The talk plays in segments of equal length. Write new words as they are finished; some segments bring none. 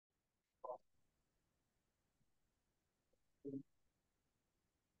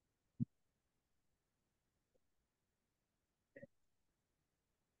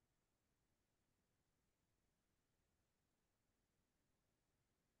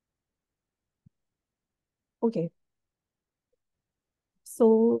Okay.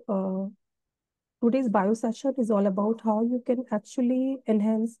 So today's bio session is all about how you can actually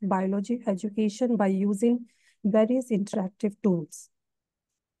enhance biology education by using various interactive tools.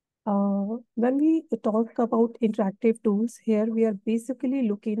 When we talk about interactive tools, here we are basically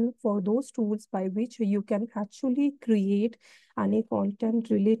looking for those tools by which you can actually create any content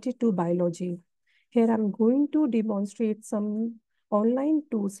related to biology. Here I'm going to demonstrate some online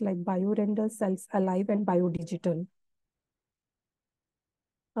tools like Biorender, Cells Alive, and BioDigital.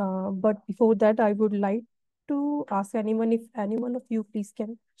 But before that, I would like to ask anyone if anyone of you please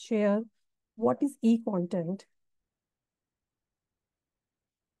can share what is e-content.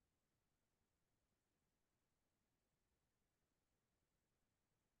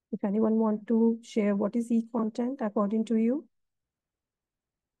 If anyone want to share what is e-content according to you.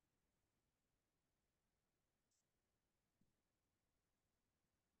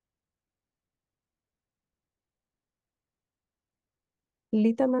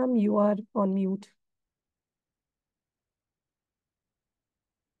 Lita ma'am, you are on mute.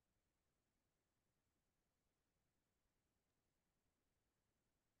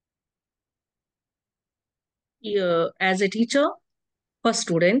 As a teacher for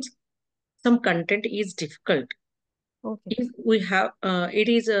students, some content is difficult. Okay. If we have, it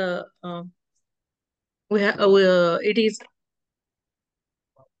is we have, it is.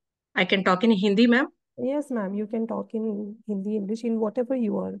 I can talk in Hindi, ma'am. Yes, ma'am, you can talk in Hindi, English, in whatever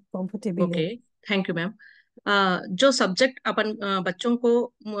you are comfortable okay in. Thank you ma'am जो subject अपन बच्चों को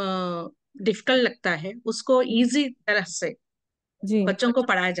difficult लगता है उसको easy तरह से जी बच्चों को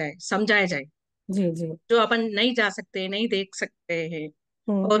पढ़ाया जाए समझाया जाए जी जी। जो अपन नहीं जा सकते नहीं देख सकते हैं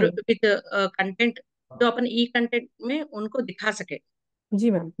और हम्म। विद कंटेंट जो अपन ई कंटेंट में उनको दिखा सके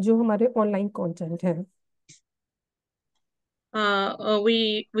जी मैम, जो हमारे ऑनलाइन कंटेंट है।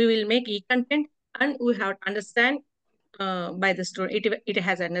 we will make e content and we have to understand by the student it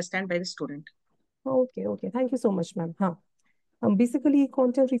has understand by the student. Okay, okay. Thank you so much, ma'am. हाँ. Basically,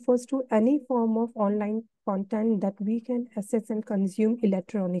 content refers to any form of online content that we can access and consume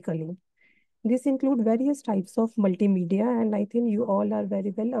electronically. This include various types of multimedia, and I think you all are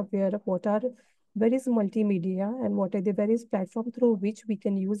very well aware of what are various multimedia and what are the various platforms through which we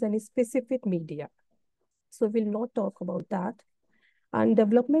can use any specific media. So we'll not talk about that. And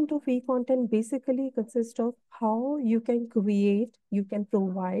development of e-content basically consists of how you can create, you can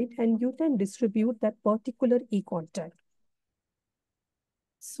provide, and you can distribute that particular e-content.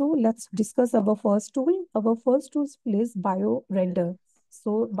 So let's discuss our first tool. Our first tool is Biorender.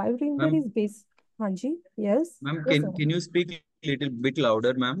 So Biorender Ma'am, is based. Hanji, yes. ma'am, Yes, sir. can you speak little bit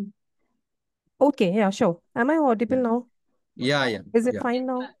louder, ma'am? Okay, yeah, sure. Am I audible Yeah, now? yeah. Is it fine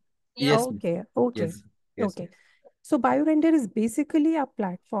now? Yes, ma'am. Okay, okay, Yes, yes, okay. So Biorender is basically a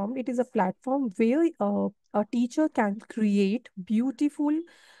platform. It is a platform where a teacher can create beautiful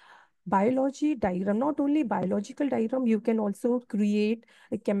biology diagram, not only biological diagram, you can also create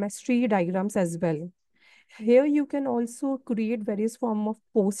chemistry diagrams as well. Here you can also create various form of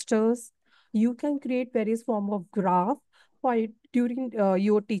posters. You can create various form of graph for during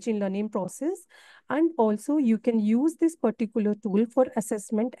your teaching learning process. And also you can use this particular tool for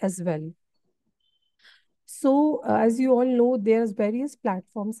assessment as well. So as you all know, there's various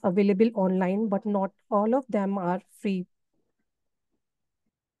platforms available online, but not all of them are free.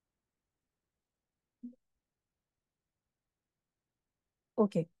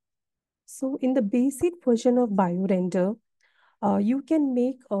 Okay. So in the basic version of Biorender, you can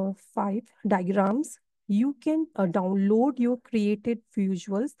make 5 diagrams. You can download your created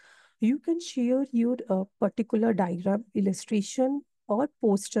visuals. You can share your particular diagram, illustration, or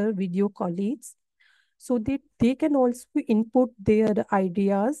poster with your colleagues so that they can also input their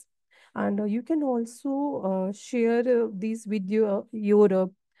ideas. And you can also share these with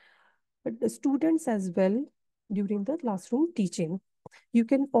your students as well during the classroom teaching. You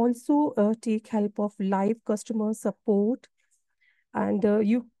can also take help of live customer support, and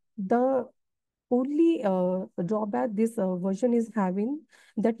you the only drawback this version is having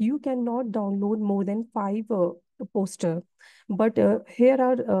that you cannot download more than 5 poster. But here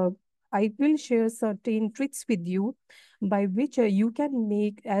are I will share certain tricks with you by which you can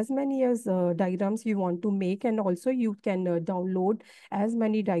make as many as diagrams you want to make, and also you can download as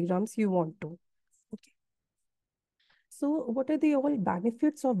many diagrams you want to. Okay. So what are the all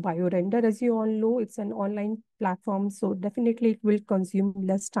benefits of Biorender? As you all know, it's an online platform, so definitely it will consume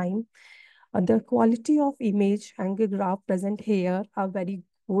less time. The quality of image and the graph present here are very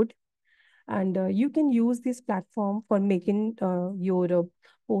good. And you can use this platform for making your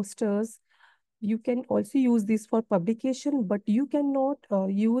posters. You can also use this for publication, but you cannot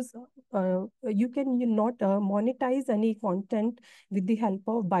you can not monetize any content with the help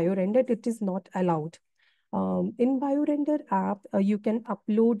of Biorender. It is not allowed. In Biorender app, you can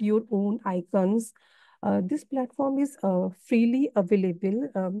upload your own icons. This platform is freely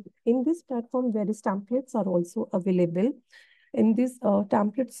available. In this platform, various templates are also available. In these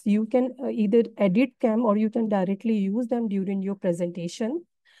templates, you can either edit them or you can directly use them during your presentation.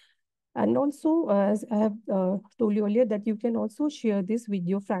 And also, as I have told you earlier, that you can also share this with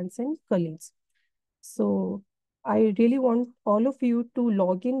your friends and colleagues. So I really want all of you to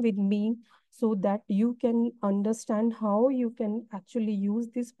log in with me so that you can understand how you can actually use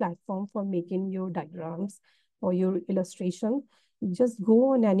this platform for making your diagrams or your illustration. Just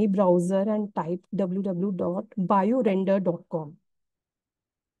go on any browser and type www.biorender.com.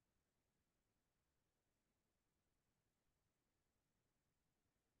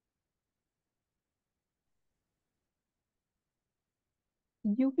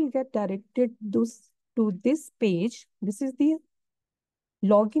 You will get directed to this page. This is the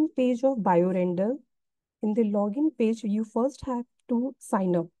login page of Biorender. In the login page, you first have to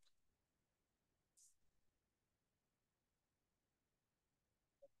sign up.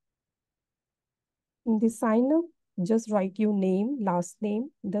 In the sign up, just write your name, last name,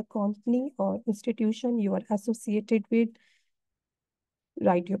 the company or institution you are associated with,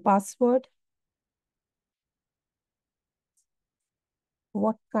 write your password,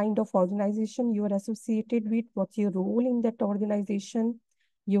 what kind of organization you are associated with, what's your role in that organization,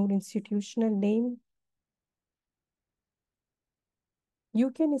 your institutional name.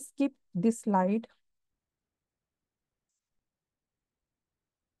 You can skip this slide.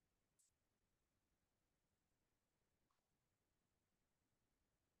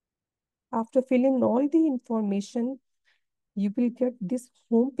 After filling all the information, you will get this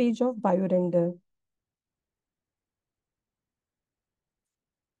home page of Biorender.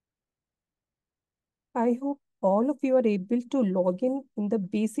 I hope all of you are able to log in the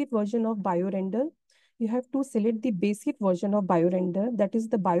basic version of Biorender. You have to select the basic version of Biorender. That is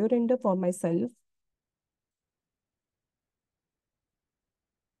the Biorender for myself.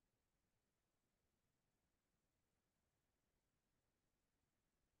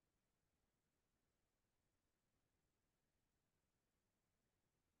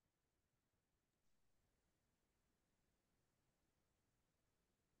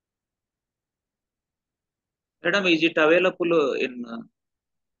 Madam, is it available in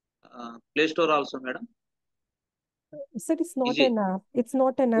Play Store also, madam? So it's Is not it an app. It's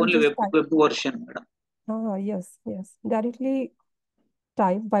not an app. only Just web version, madam? yes, yes. Directly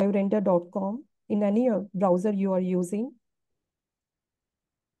type biorender.com in any browser you are using.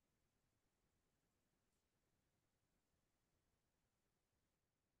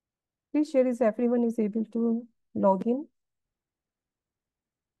 Please share if everyone is able to log in.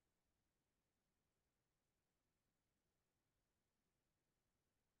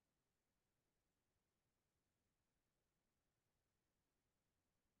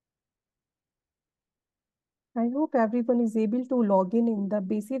 I hope everyone is able to log in the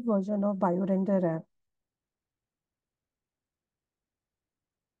basic version of Biorender app.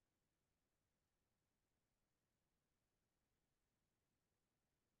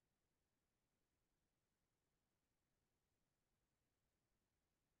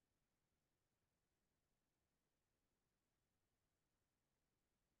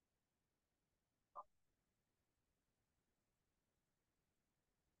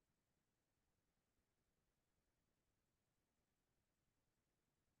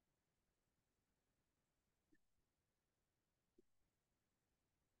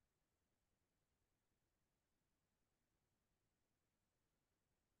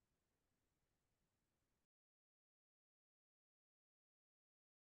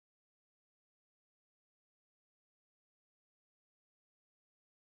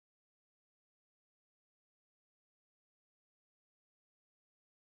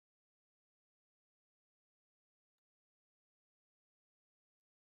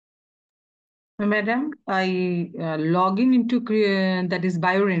 Madam, I log in into that is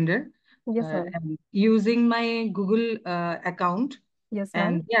Biorender Yes, ma'am. and using my Google account, Yes,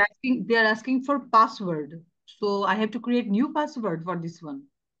 ma'am. and they are asking for password. So I have to create new password for this one,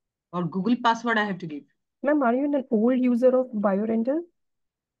 or Google password I have to give. Ma'am, are you an old user of Biorender?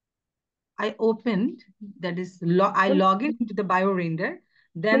 I opened that is I No, log in into the Biorender.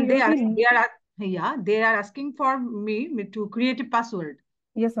 no, Then you have been. they are asking for me to create a password.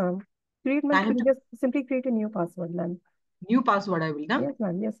 Yes, ma'am. Create, I ma'am. have to Just simply create a new password, ma'am. new password I will now. Yes,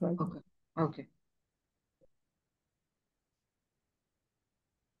 ma'am. Yes, ma'am. Okay. Okay.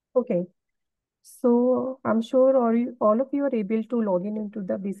 Okay. So I'm sure all of you are able to log in into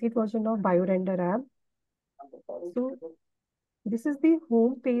the basic version of Biorender app. So this is the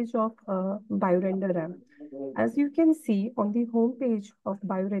home page of Biorender app. As you can see on the home page of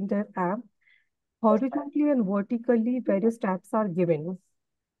Biorender app, horizontally and vertically various tabs are given.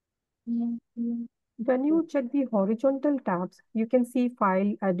 When you check the horizontal tabs, you can see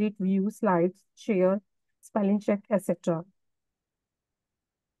file, edit, view, slides, share, spelling check, etc.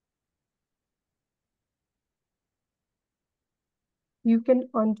 You can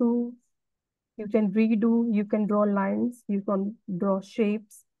undo, you can redo, you can draw lines, you can draw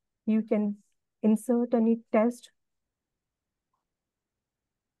shapes, you can insert any text.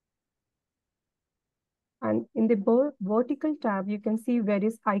 And in the vertical tab, you can see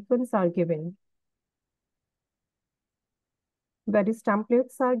various icons are given, various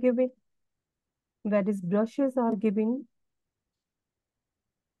templates are given, various brushes are given.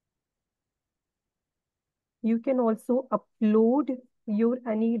 You can also upload your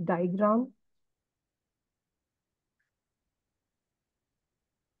any diagram.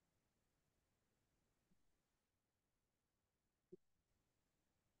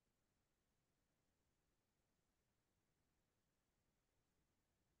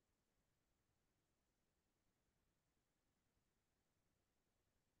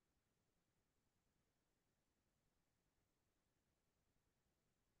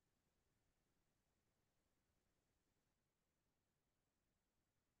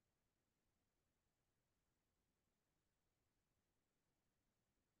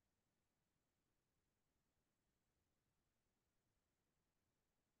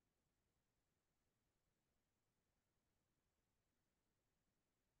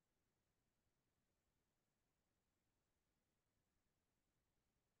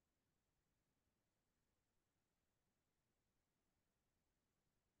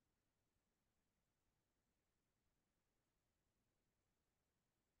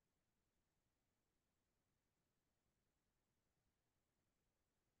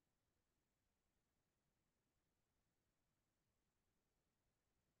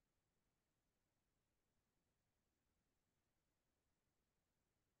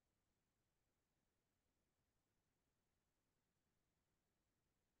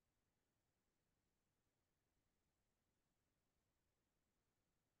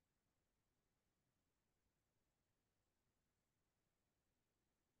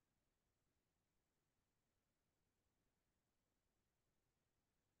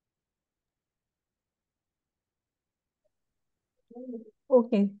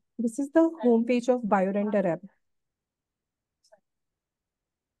 Okay, this is the home page of Biorender app.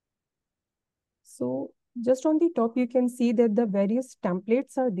 So just on the top, you can see that the various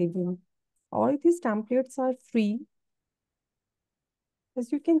templates are given. All these templates are free.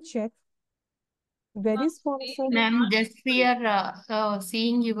 As you can check, various forms of Ma'am, just we are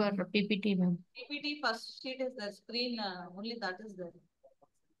seeing your PPT, ma'am. PPT first sheet is the screen, only that is there.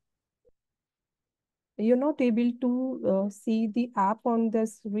 you're not able to see the app on the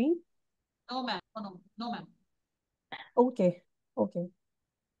screen. No, ma'am. No, ma'am. Okay, okay.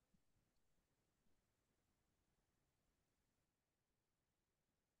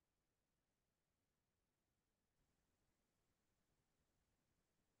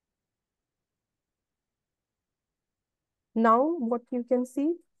 Now what you can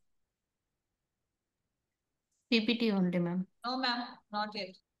see? PPT only, ma'am. No, ma'am, not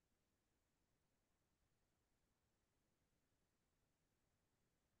yet.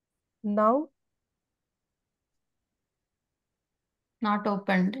 Now, Not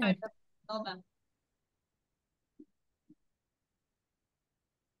opened yet. No, ma'am.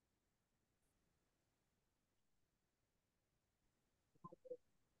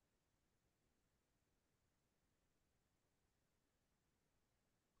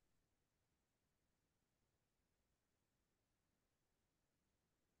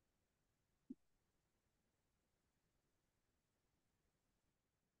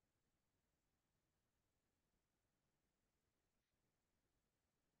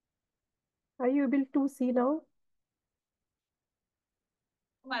 are you able to see now?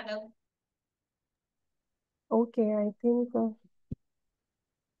 Madam. Okay, I think,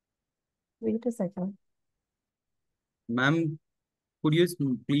 wait a second. Ma'am, could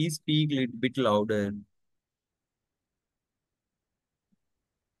you please speak a little bit louder?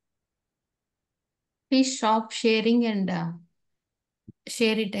 Please stop sharing and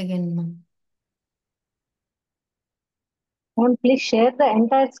share it again, ma'am. Ma'am, please share the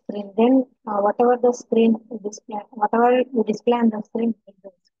entire screen. Then whatever the screen display, whatever you display on the screen.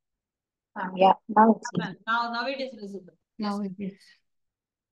 Yeah, now it's Ma'am, now it is visible. Now it is.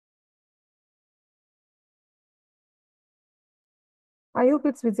 I hope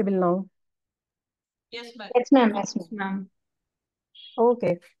it's visible now. Yes, ma'am. Yes, ma'am. Yes, ma'am. Ma'am.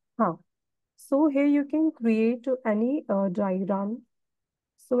 Okay. Huh. So here you can create any diagram.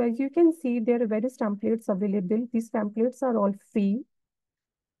 So as you can see, there are various templates available. These templates are all free.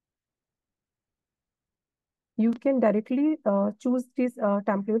 You can directly choose these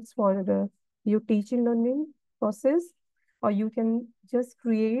templates for your teaching learning process, or you can just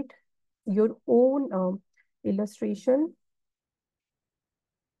create your own illustration.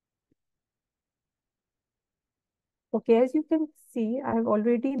 Okay, as you can see, I have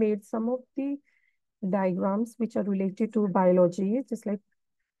already made some of the diagrams which are related to biology, just like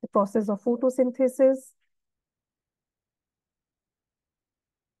the process of photosynthesis.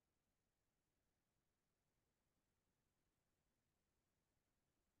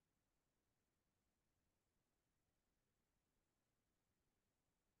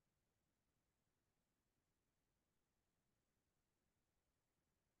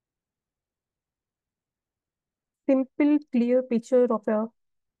 Simple, clear picture of a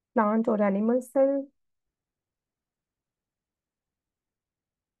plant or animal cell.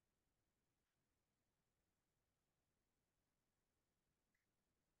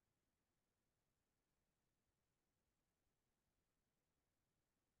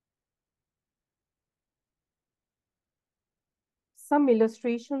 Some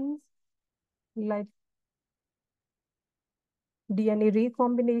illustrations like DNA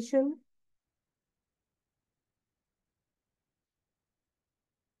recombination.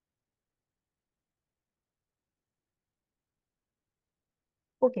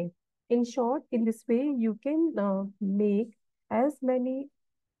 Okay, in short, in this way, you can make as many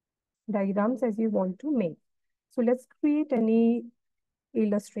diagrams as you want to make. So let's create any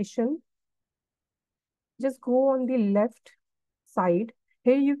illustration. Just go on the left side.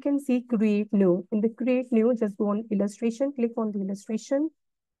 Here you can see create new. In the create new, just go on illustration, click on the illustration.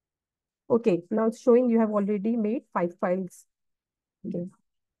 Okay, now it's showing you have already made 5 files. Okay.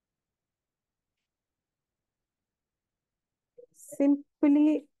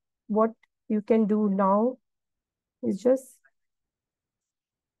 Simply what you can do now is just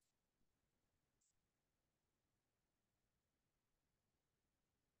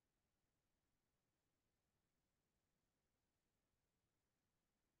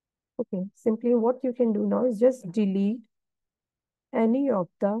okay, simply what you can do now is just delete any of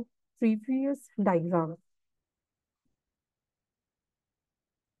the previous diagram.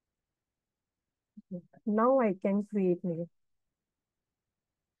 Now I can create new.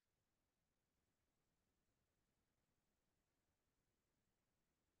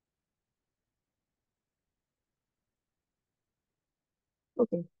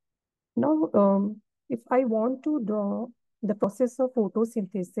 Okay. Now, if I want to draw the process of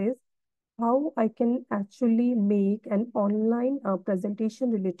photosynthesis, how I can actually make an online presentation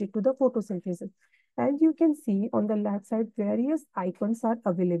related to the photosynthesis. As you can see on the left side, various icons are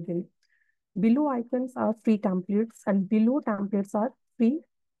available. Below icons are free templates and below templates are free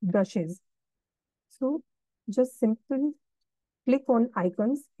brushes. So just simple click on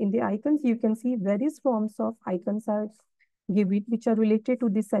icons. In the icons, you can see various forms of icons are given, which are related to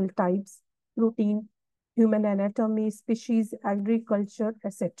the cell types, protein, human anatomy, species, agriculture,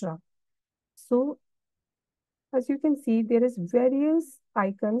 etc. So as you can see, there is various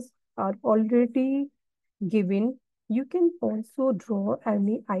icons are already given. You can also draw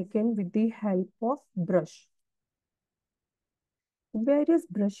any icon with the help of brush. Various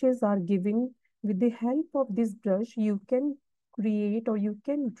brushes are given. With the help of this brush, you can create or you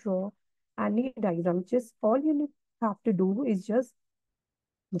can draw any diagram. Just all you have to do is just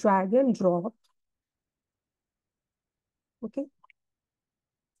drag and drop. Okay.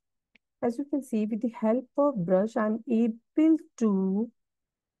 As you can see, with the help of brush, I'm able to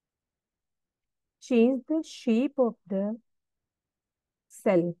change the shape of the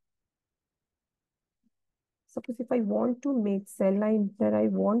cell. Suppose if I want to make cell line where I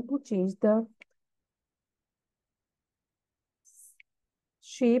want to change the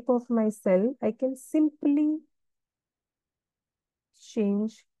shape of my cell, I can simply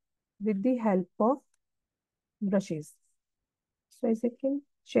change with the help of brushes. So as you can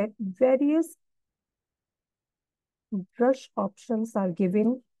check, various brush options are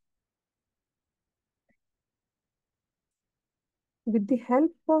given. With the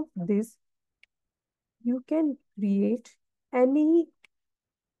help of this, you can create any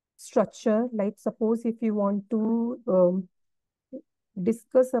structure. Like suppose if you want to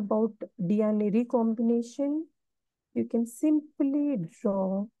discuss about DNA recombination, you can simply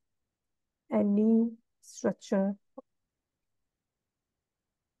draw any structure.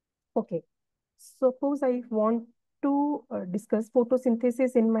 Okay, suppose I want to discuss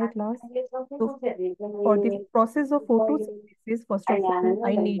photosynthesis in my class. So for the process of photosynthesis, first of all,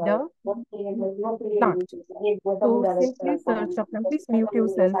 I need a plant. So simply search up, and please mute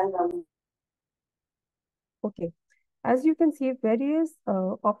yourself. Okay. As you can see, various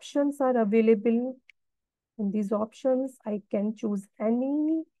options are available. In these options, I can choose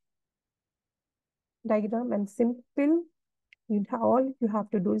any diagram, and simple, all you have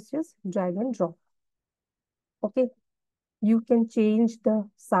to do is just drag and drop. Okay. You can change the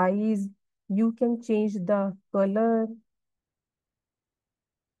size, you can change the color.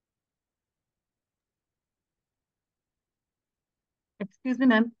 Excuse me,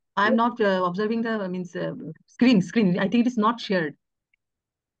 ma'am. I'm Yes. not observing the means screen. I think it is not shared,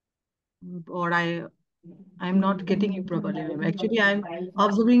 or I'm not getting you properly, ma'am. Actually, I'm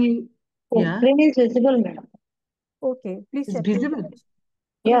observing you. The Yeah, screen is visible, madam. Okay, please it's check your visible. connection.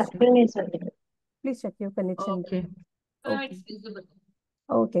 Yeah, Please check, screen is visible. please check your connection. Okay. Okay.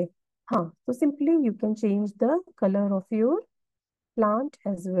 Okay. So simply you can change the color of your plant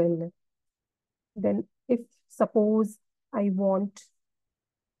as well. Then if suppose I want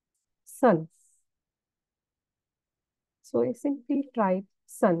sun, so I simply type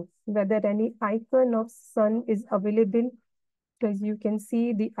sun, whether any icon of sun is available, because you can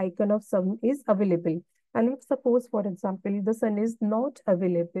see the icon of sun is available. And if suppose, for example, the sun is not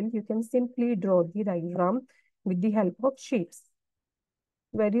available, you can simply draw the diagram with the help of shapes.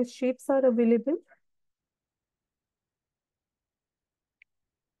 Various shapes are available.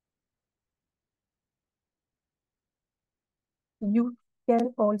 You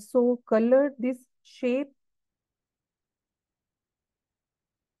can also color this shape.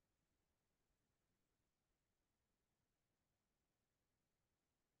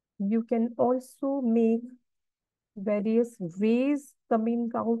 You can also make various rays coming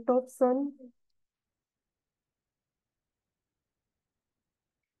out of sun.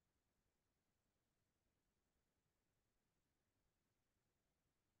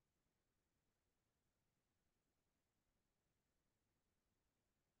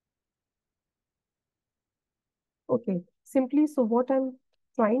 Okay, simply, so what I'm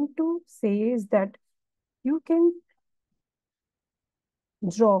trying to say is that you can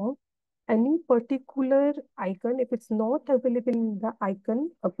draw any particular icon. If it's not available in the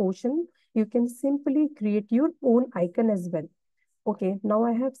icon a portion, you can simply create your own icon as well. Okay, now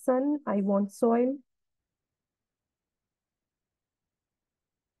I have sun, I want soil.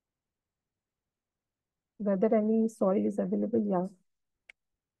 Whether any soil is available, yeah.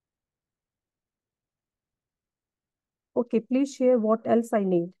 Okay, please share what else I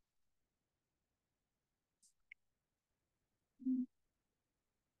need.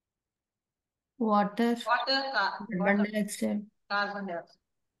 Water, carbon dioxide.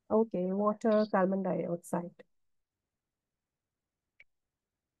 Okay, water, carbon dioxide.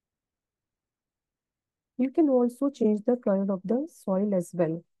 You can also change the color of the soil as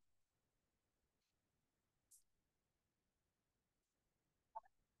well.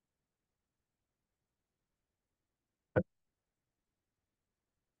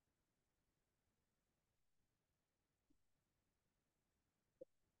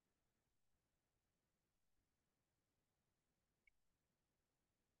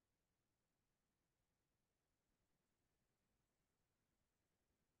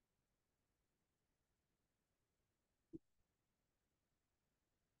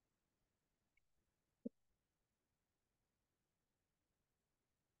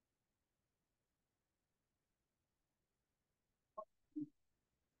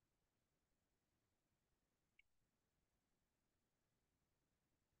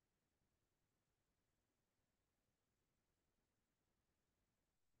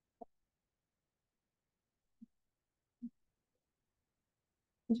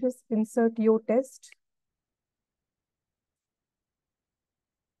 Just insert your test.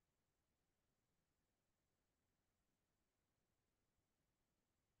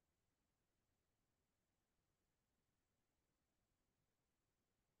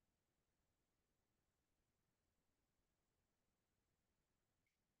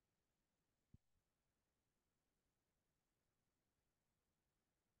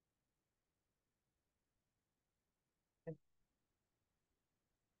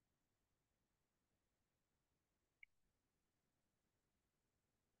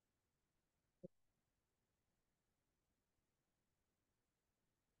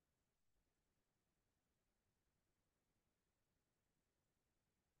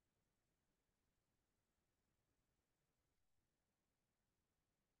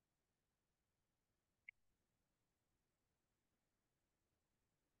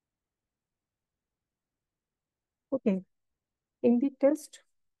 Okay, in the test,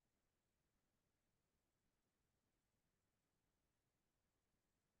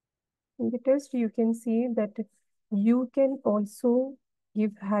 you can see that you can also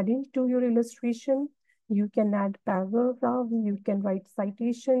give heading to your illustration. You can add paragraph, you can write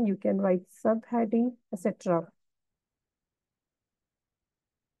citation, you can write subheading, etc.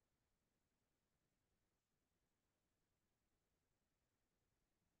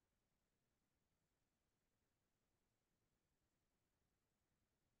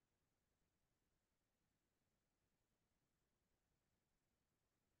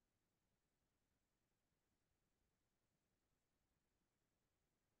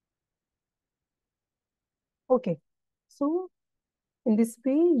 Okay, so in this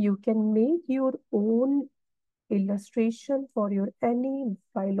way, you can make your own illustration for your any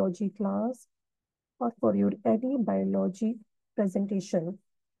biology class or for your any biology presentation.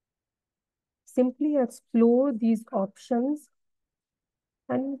 Simply explore these options,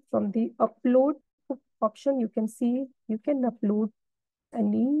 and from the upload option, you can see you can upload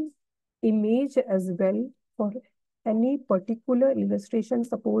any image as well for any particular illustration.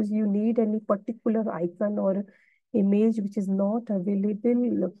 Suppose you need any particular icon or image which is not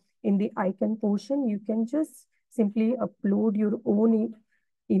available in the icon portion, you can just simply upload your own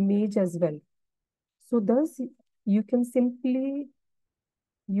image as well. So thus, you can simply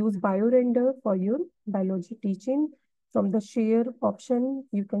use Biorender for your biology teaching. From the share option,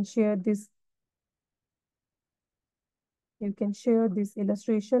 you can share this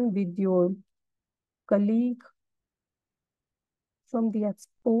illustration with your colleague. From the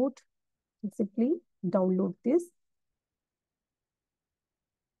export, simply download this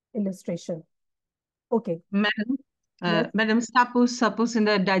illustration. Okay. Madam, Yes. Madam, suppose in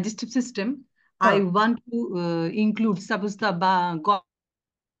the digestive system, Huh. I want to include, suppose the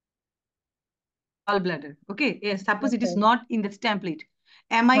gallbladder. Okay. Yes, suppose it is Okay. not in this template.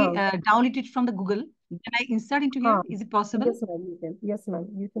 Am I Huh. download it from the Google? Can I insert into here? Huh. Is it possible? Yes, ma'am. You can. Yes, ma'am.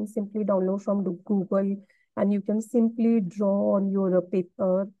 You can simply download from the Google, and you can simply draw on your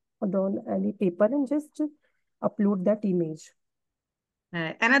paper or draw on any paper and just upload that image.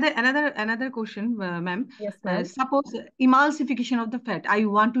 Another question, ma'am. Yes, ma'am. Suppose emulsification of the fat I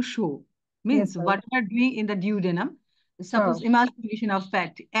want to show, Yes, means ma'am. what we are doing in the duodenum. Huh. Suppose emulsification of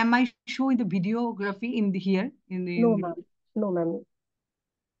fat. Am I showing the videography in the here in the? No, ma'am. No, ma'am.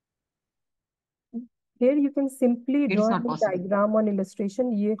 Here you can simply It's draw not any possible. diagram on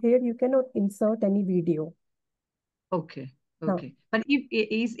illustration. Here you cannot insert any video. Okay, Huh. okay. But if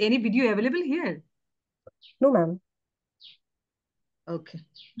is any video available here? No, ma'am. Okay.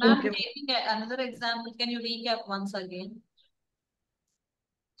 Ma'am, Okay. taking another example, can you recap once again?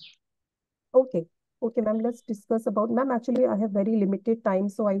 Okay. Okay, ma'am, let's discuss about, ma'am, actually I have very limited time,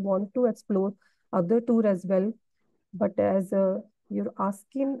 so I want to explore other tour as well. But as you're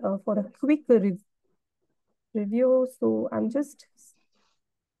asking for a quick review, so I'm just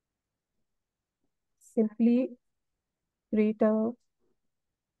simply create a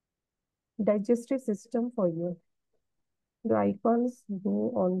digestive system for you. The icons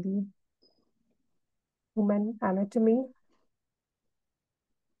go on the human anatomy.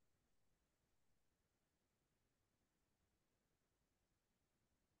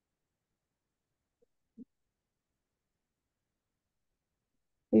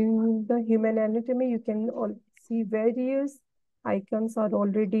 In the human anatomy, you can all see various icons are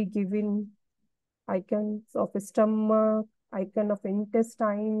already given. Icons of stomach, icon of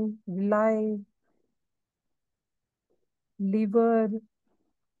intestine, liver,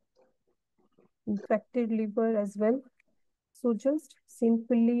 infected liver as well. So just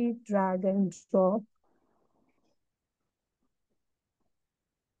simply drag and drop.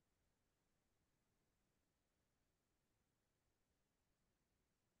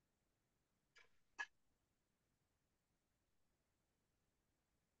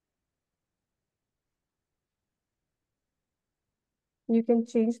 You can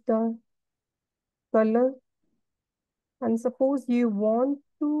change the color, and suppose you want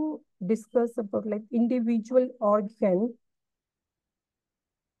to discuss about like individual organ,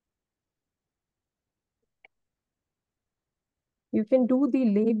 you can do the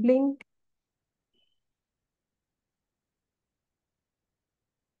labeling.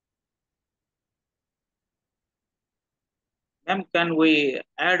 Ma'am, can we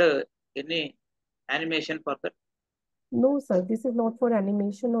add any animation for that? No, sir, this is not for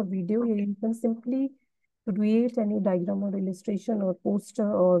animation or video. Here you can simply create any diagram or illustration or poster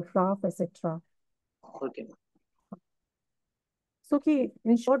or graph, etc. Okay. So, okay,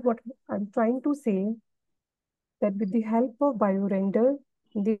 in short, what I'm trying to say that with the help of Biorender,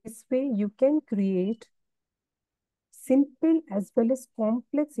 this way you can create simple as well as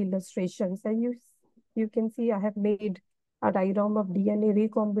complex illustrations. And you can see I have made a diagram of DNA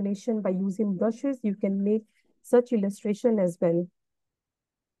recombination by using brushes. You can make such illustration as well.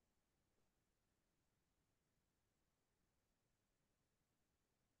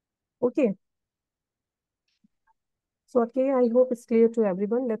 Okay. So, okay, I hope it's clear to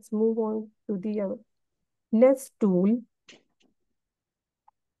everyone. Let's move on to the next tool.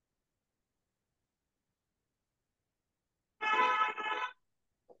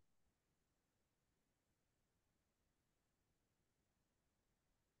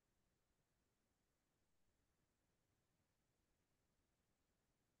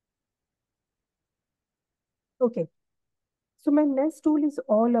 Okay. So my next tool is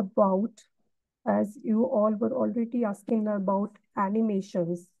all about, as you all were already asking about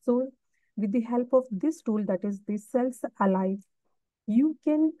animations. So with the help of this tool, that is the Cells Alive, you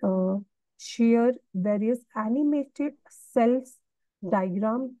can share various animated cells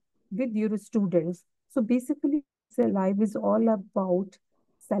diagram with your students. So basically, Cells Alive is all about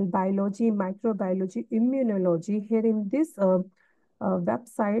cell biology, microbiology, immunology. Here in this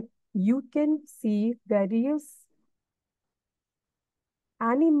website, you can see various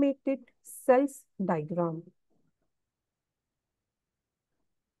animated cells diagram.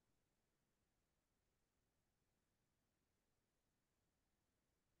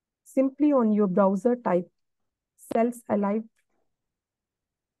 Simply on your browser, type Cells Alive.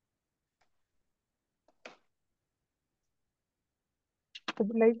 I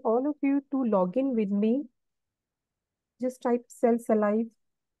would like all of you to log in with me. Just type Cells Alive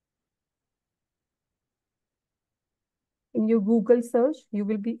in your Google search. You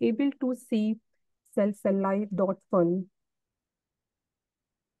will be able to see cellsalive.fun.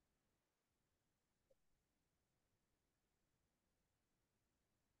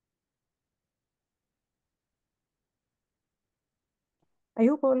 I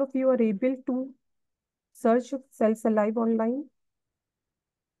hope all of you are able to search Cells Alive online.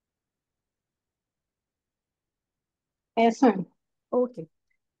 Yes, ma'am. Okay.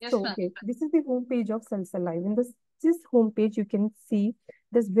 Yes, So, ma'am. okay, this is the homepage of Cells Alive. In this homepage, you can see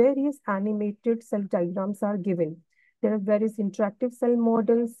there's various animated cell diagrams are given. There are various interactive cell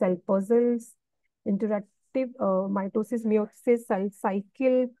models, cell puzzles, interactive mitosis, meiosis, cell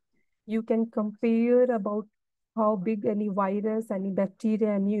cycle. You can compare about how big any virus, any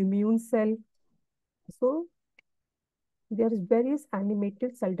bacteria, any immune cell. So, there is various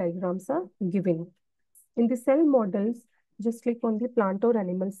animated cell diagrams are given. In the cell models, just click on the plant or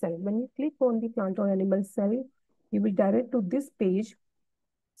animal cell. When you click on the plant or animal cell, you will direct to this page.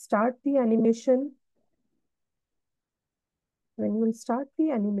 Start the animation. When you will start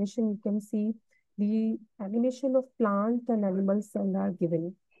the animation, you can see the animation of plant and animal cell are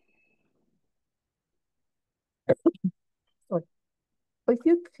given. Sorry. If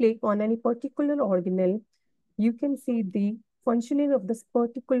you click on any particular organelle, you can see the functioning of this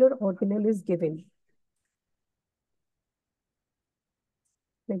particular organelle is given.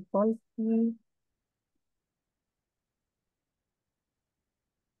 Like Golgi,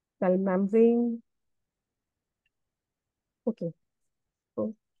 cell membrane. Okay.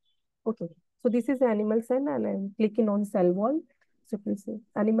 So, okay. So this is the animal cell and I'm clicking on cell wall. So you can see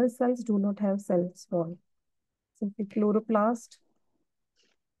animal cells do not have cells wall. Simply chloroplast.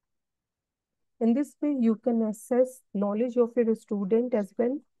 In this way, you can assess knowledge of your student as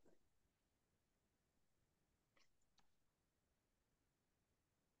well.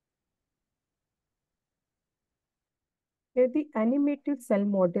 Here the animated cell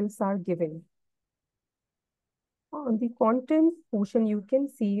models are given. On the content portion, you can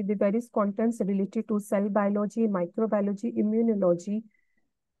see the various contents related to cell biology, microbiology, immunology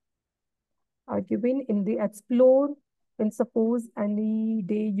are given in the explore. And suppose any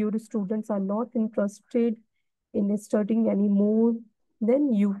day your students are not interested in studying anymore,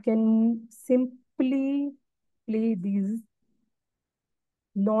 then you can simply play these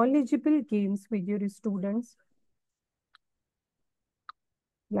knowledgeable games with your students,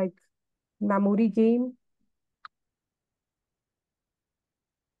 like memory game.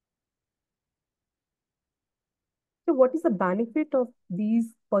 So what is the benefit of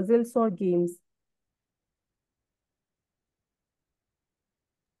these puzzles or games?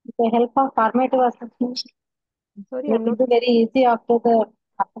 With the help of formative assessment, Sorry, it I'm will not. be very easy after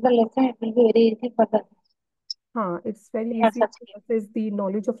the lesson. It will be very easy for the It's very they are easy such to games. assess the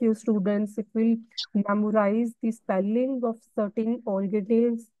knowledge of your students. It will memorize the spelling of certain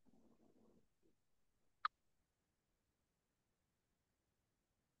organelles.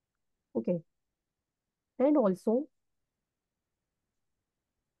 Okay.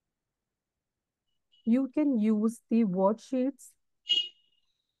 you can use the worksheets.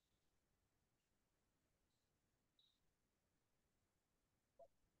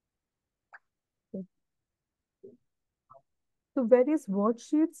 So various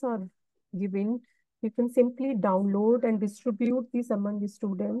worksheets are given. You can simply download and distribute these among the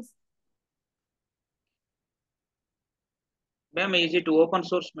students. Ma'am, is it open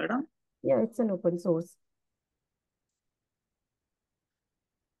source, madam? Yeah, it's an open source.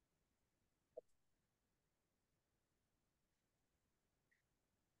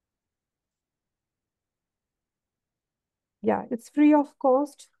 Yeah, it's free of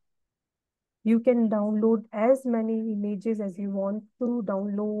cost. You can download as many images as you want to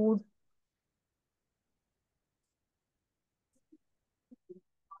download.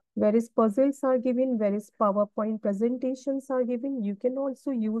 Various puzzles are given, various PowerPoint presentations are given. You can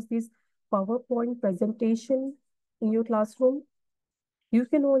also use this PowerPoint presentation in your classroom. You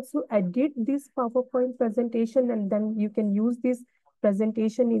can also edit this PowerPoint presentation and then you can use this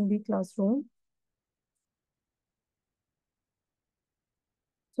presentation in the classroom.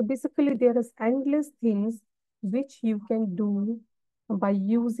 So basically there is endless things which you can do by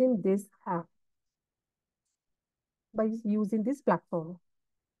using this app, by using this platform.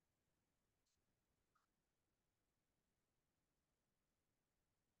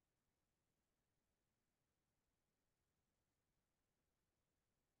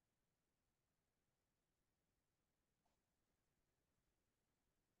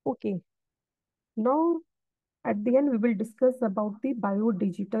 Okay, now at the end we will discuss about the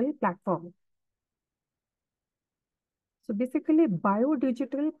biodigital platform. So basically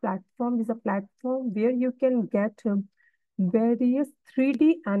biodigital platform is a platform where you can get various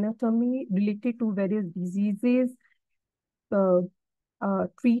 3D anatomy related to various diseases, uh,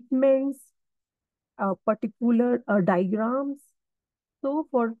 treatments, particular diagrams. So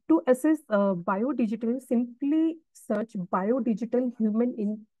for to assess biodigital, simply search biodigital human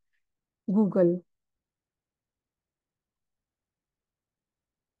in Google.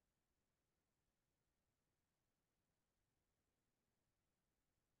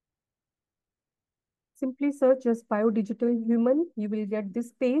 Simply search as biodigital human. You will get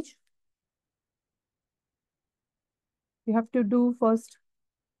this page. You have to do first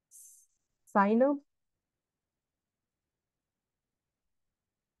sign up.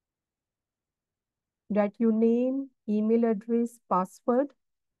 Write your name, email address, password.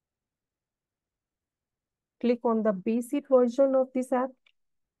 Click on the basic version of this app.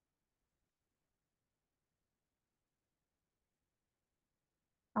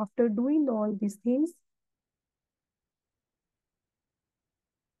 After doing all these things,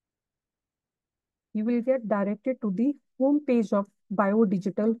 you will get directed to the home page of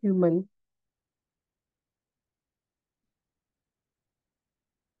biodigital human.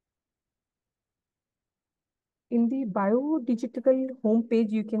 In the biodigital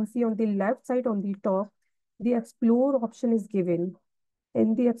homepage, you can see on the left side on the top, the explore option is given.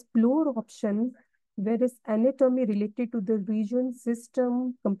 In the explore option, there is anatomy related to the region,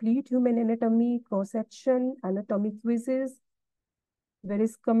 system, complete human anatomy, cross-section, anatomy quizzes,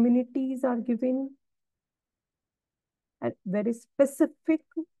 various communities are given, and very specific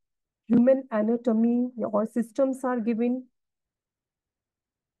human anatomy or systems are given.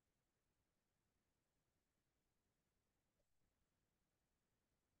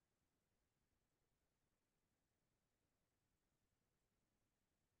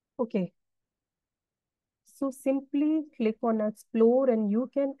 Okay. So simply click on explore and you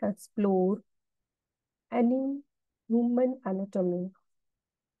can explore any human anatomy.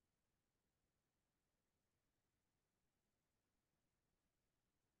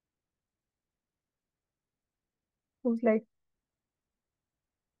 So like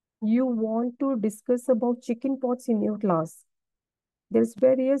you want to discuss about chicken pox in your class. There's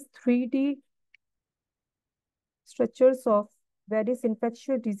various 3D structures of various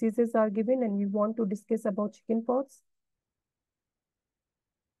infectious diseases are given and you want to discuss about chicken pox.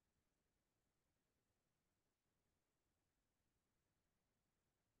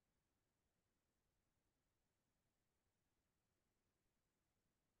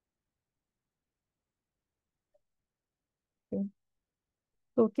 Okay.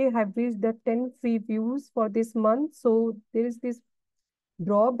 So, okay, I've reached the 10 free views for this month. So there is this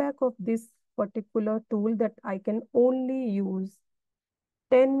drawback of this particular tool that I can only use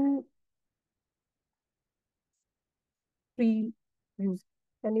 10 free views.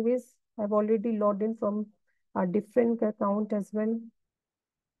 Anyways, I've already logged in from a different account as well.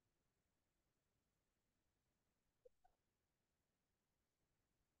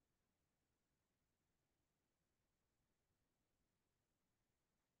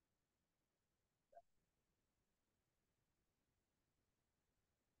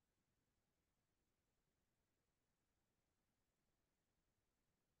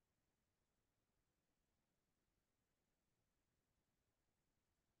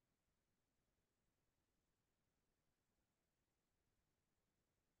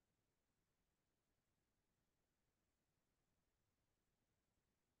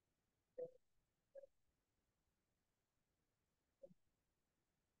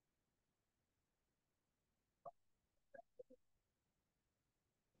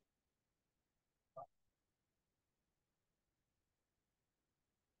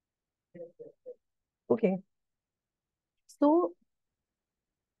 Okay. So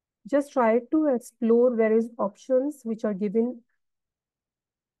just try to explore various options which are given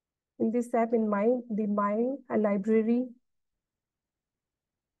in this app in my library.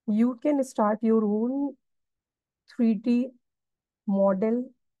 You can start your own 3D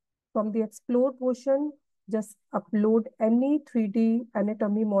model from the explore portion. Just upload any 3D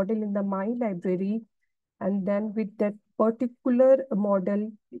anatomy model in the my library, and then with that particular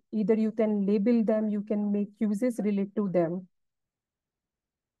model, either you can label them, you can make uses related to them.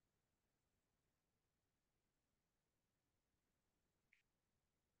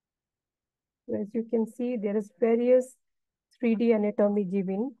 As you can see, there is various 3D anatomy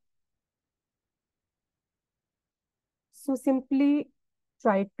given. So simply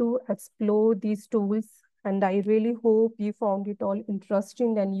try to explore these tools, and I really hope you found it all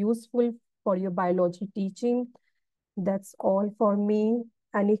interesting and useful for your biology teaching. That's all for me.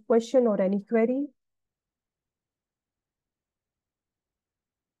 Any question or any query?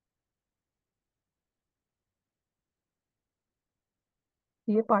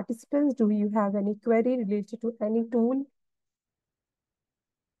 Dear participants, do you have any query related to any tool?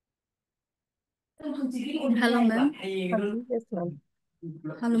 Hello, ma'am. Hello, yes, ma'am.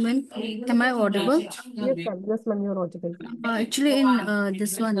 Hello, ma'am. Am I audible? Yes, ma'am. Yes, ma'am, you're audible. Actually, in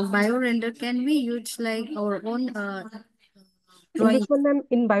this one, Biorender, can we use like our own In which drawing? one, ma'am?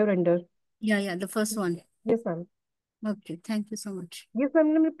 In Biorender. Yeah, the first one. Yes, ma'am. Okay, thank you so much. Yes,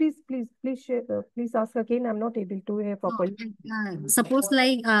 ma'am. Please share, please ask again. I'm not able to hear No, properly. suppose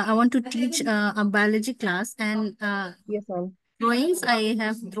like I want to teach a biology class and Yes, ma'am. drawings I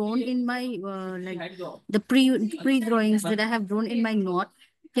have drawn in my like the pre drawings that I have drawn in my note.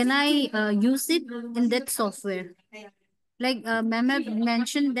 Can I use it in that software? Like ma'am have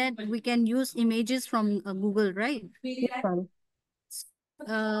mentioned that we can use images from Google, right? Yes, ma'am.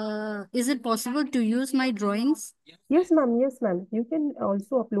 Is it possible to use my drawings? Yes, ma'am. Yes, ma'am. You can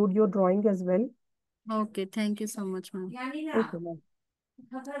also upload your drawing as well. Okay, thank you so much, ma'am. Okay, ma'am.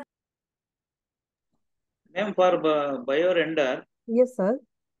 Ma'am, for Biorender, Yes, sir.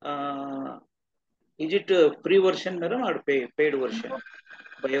 uh, is it free version, madam, or paid version?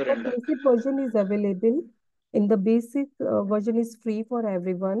 The Biorender. basic version is available. In the basic version is free for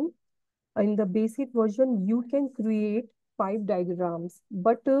everyone. In the basic version, you can create 5 diagrams.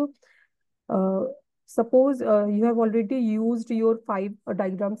 But uh, suppose you have already used your 5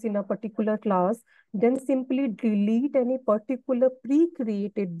 diagrams in a particular class, then simply delete any particular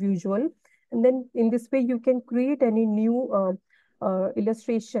pre-created visual. And then in this way, you can create any new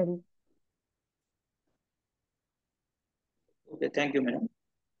illustration. Okay, thank you, madam.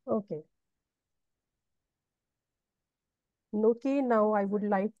 Okay. Okay, now I would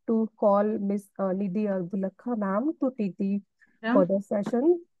like to call Miss Nidhi Arbulakha, ma'am, to take the Ma'am, further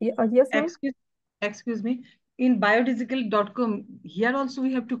session. Yes, ma'am. excuse me. In biodigital.com, here also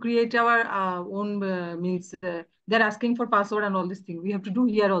we have to create our own means. They're asking for password and all this thing. We have to do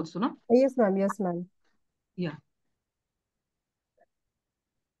here also, no? Yes, ma'am. Yes, ma'am. Yeah.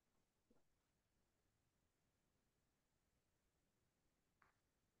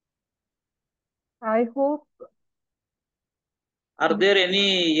 I hope Are there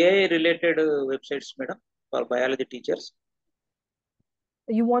any AI related websites, madam, for biology teachers?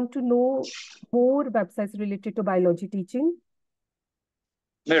 you want to know more websites related to biology teaching.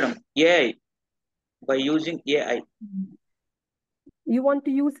 Madam, AI, by using AI. You want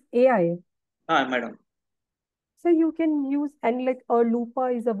to use AI. Ah, madam. So you can use, and like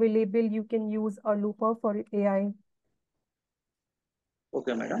Arlupa is available. You can use Arlupa for AI.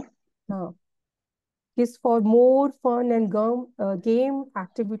 Okay, madam. Is for more fun and game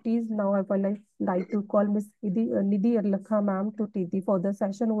activities. Now I would like to call Miss Nidhi Arlakha, ma'am, to take the further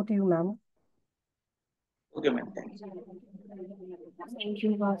session. Over to you, ma'am. Okay, madam. Thanks. Thank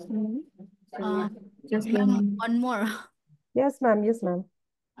you, Vasu. Just Ma'am, one more. Yes, ma'am. Yes, ma'am.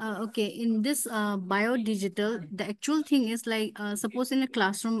 Okay, in this biodigital, the actual thing is like, suppose in a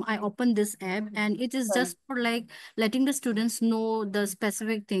classroom, I open this app and it is Ma'am. just for like letting the students know the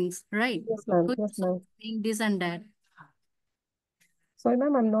specific things, right? Yes, ma'am. So Yes, it's ma'm. saying this and that. Sorry,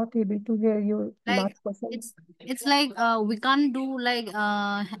 ma'am, I'm not able to hear your Like last question. it's like we can't do like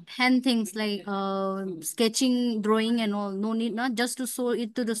hand things like sketching, drawing and all. No need, not just to show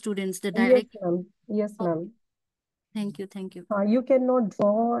it to the students, the Yes, direct. ma'am. Yes, Oh, ma'am. thank you, thank you. You cannot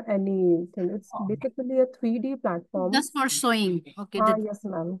draw anything. It's basically a 3D platform. Just for showing. Okay, that. Yes,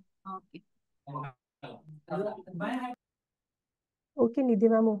 ma'am. Okay. Okay, Nidhi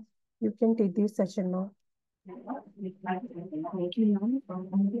ma'am, you can take this session now. Thank you, ma'am.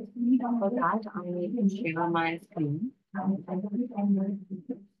 For that, I need to share my screen.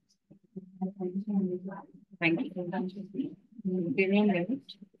 Thank you. Give me a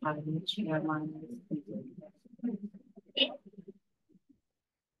minute. I will share my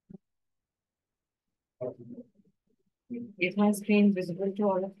Is my screen visible to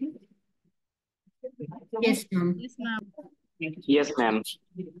all of you? Yes, ma'am. Yes, ma'am. Yes, ma'am.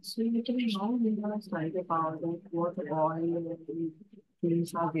 So you can now we have studied about what all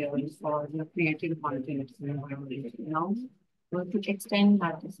things are there for the creative content. Now, to extend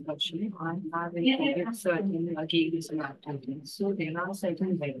that discussion, I have included certain games and activities. So there are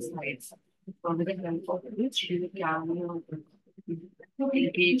certain websites with the help of which you can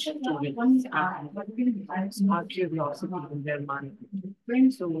engage students and spark curiosity in their mind.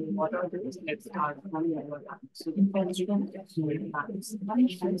 So what are those? Let's start from your So the first one is doing maths.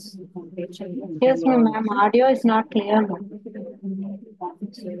 Excuse me, ma'am. Audio is not clear, ma'am.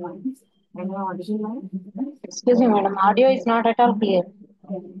 Am I audible now? Excuse me, madam. Audio is not at all clear.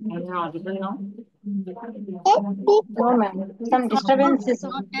 Am I audible now? No, ma'am. Some disturbance is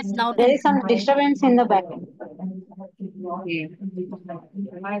Not as loud there as is some disturbance in the background. Okay.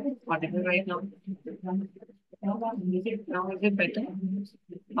 Am I audible right now? Now is it better?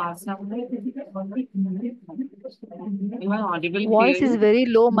 Pass now. Am I audible Voice is clearly? very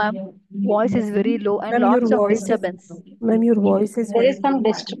low, ma'am. Voice is very low and Ma'am, your lots of voice is, disturbance. ma'am, your voice is There very is some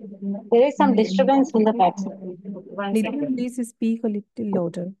low. there is some disturbance in the background. One Nidhi, ma'am, second. please speak a little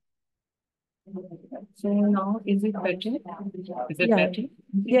louder. So now is it better? Is it Yeah, better?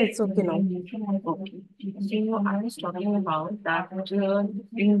 yeah, it's okay now. Okay. So I was talking about that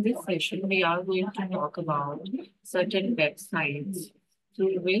in this session we are going to talk about certain websites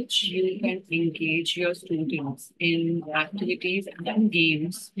through which you can engage your students in activities and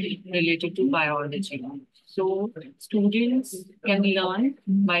games related to biology. So students can learn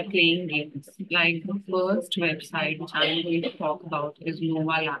by playing games. Like the first website which I'm going to talk about is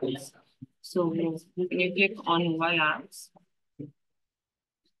Nova Labs. So when you click on Nova Labs,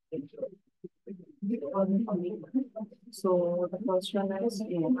 so the first one is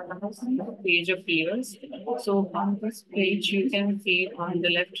page appears. So on this page, you can see on the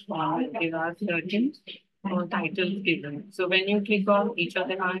left corner there are certain titles given. So when you click on each of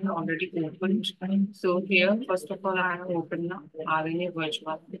them, I have already opened. So here, first of all, I have opened now RNA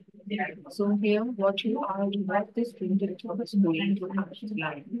virtual. So here, what this student is going to have to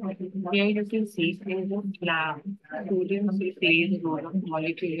learn. Here you can see in the lab, students will play the role of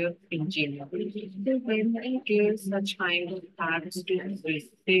molecular engineering. So when they give such kind of tasks to this,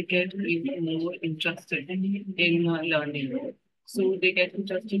 they get even more interested in learning. So they get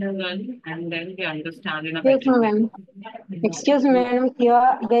interested in learning and then they understand in a Excuse better me, way. ma'am. Excuse me, madam.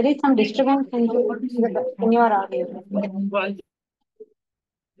 Here, there is some disturbance in your audio. One,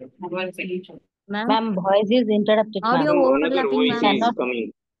 one second. Ma'am, Ma'am, voice is interrupted, audio ma'am. Another overlapping, voice ma'am. is Cannot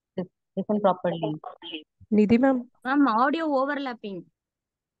coming. listen properly. Nidhi, ma'am. Ma'am, audio overlapping.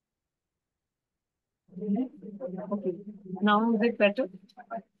 Okay. Now is it better?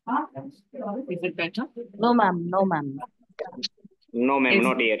 Is it better? No, ma'am. No, ma'am. No, ma'am, Is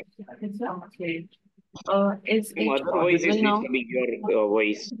not yet. okay. Is Some it other voice is audible now? disturbing your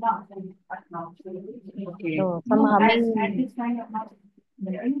voice. Okay. No, some humming.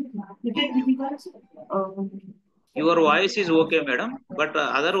 Um, Your voice is okay, madam, but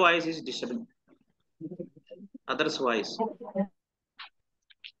other voice is disturbing. Others voice.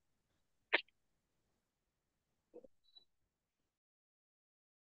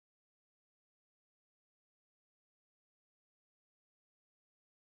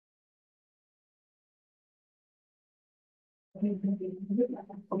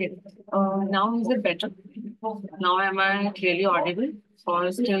 okay. Now is it better? Now am I clearly audible?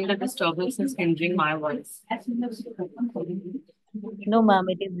 Or still the disturbance is hindering my voice? No, ma'am.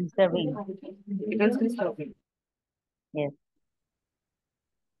 It is disturbing. It is disturbing. Yes.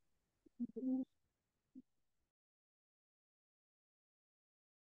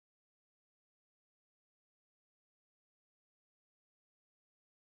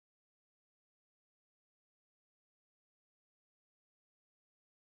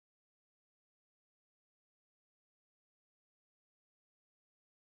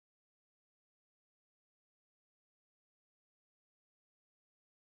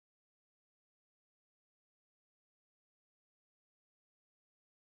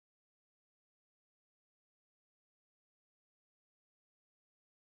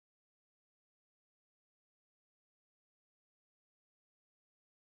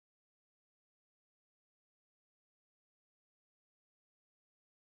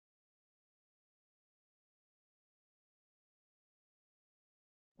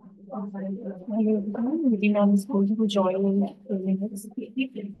 Moving on, school to join in 2 minutes.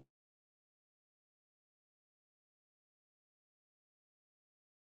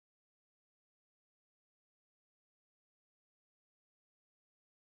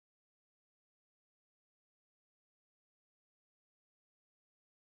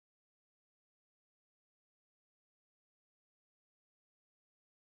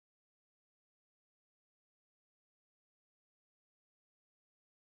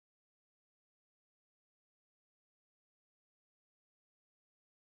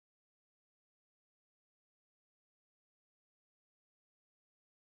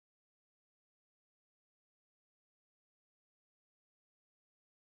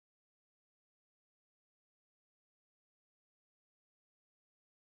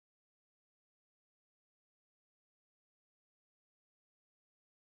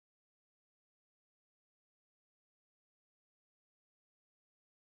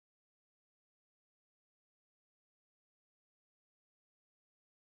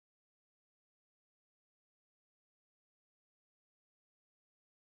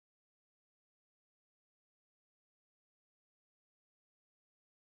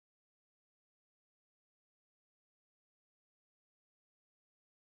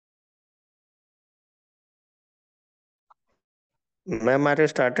 Ma'am, are you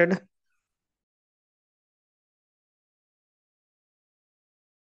started?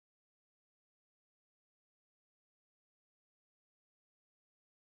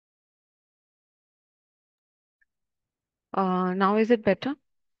 Now is it better?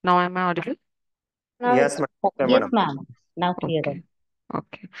 Now am I audible? Now Yes, it's ma'am. Okay, yes, madam. ma'am. Now clearer. Okay.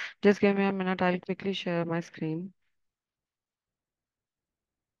 Okay. Just give me a minute. I'll quickly share my screen.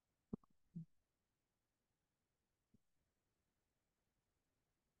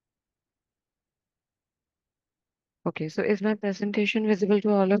 Okay. So is my presentation visible to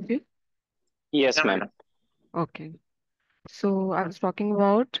all of you? Yes, Yeah, ma'am. madam. Okay. So I was talking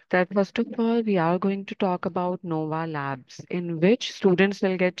about that first of all, we are going to talk about Nova Labs, in which students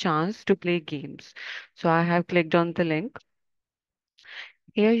will get chance to play games. So I have clicked on the link.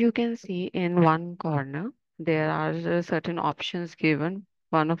 Here you can see in one corner, there are certain options given.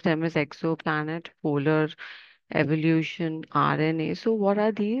 One of them is exoplanet, polar, evolution, RNA. So what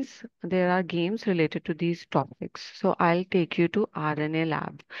are these? There are games related to these topics. So I'll take you to RNA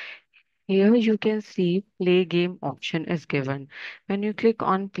lab. Here you can see play game option is given. When you click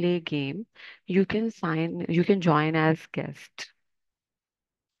on play game, you can join as guest.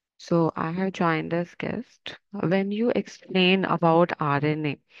 So I have joined as guest. When you explain about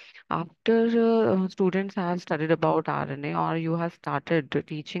RNA, after students have studied about RNA or you have started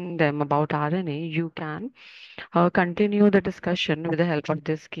teaching them about RNA, you can continue the discussion with the help of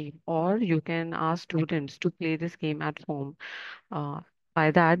this game, or you can ask students to play this game at home. Uh, by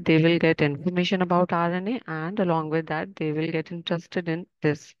that, they will get information about RNA, and along with that, they will get interested in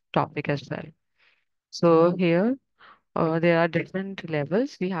this topic as well. So here, there are different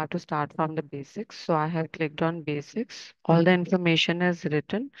levels. We have to start from the basics. So I have clicked on basics. All the information is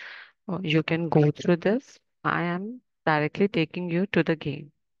written. You can go through this. I am directly taking you to the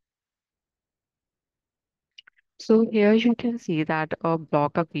game. So here you can see that a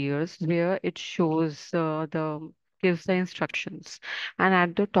block appears where it shows gives the instructions, and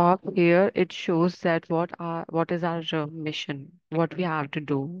at the top here it shows that what is our mission, what we have to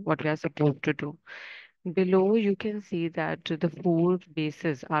do, what we are supposed to do. Below you can see that the four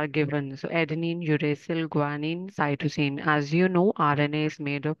bases are given. So adenine, uracil, guanine, cytosine. As you know, RNA is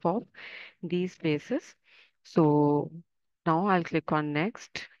made up of these bases. So now I'll click on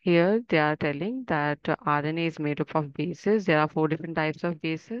next. Here they are telling that RNA is made up of bases. There are four different types of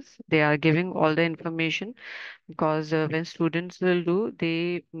bases. They are giving all the information because when students will do,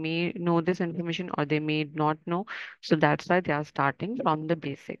 they may know this information or they may not know. So that's why they are starting from the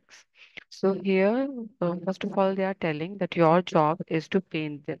basics. So here, first of all, they are telling that your job is to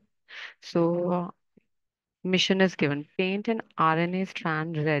paint them. So mission is given, paint an RNA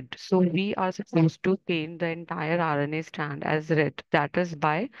strand red. So we are supposed to paint the entire RNA strand as red. That is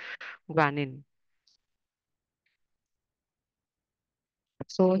by guanine.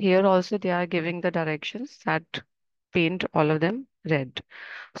 So here also they are giving the directions that paint all of them red.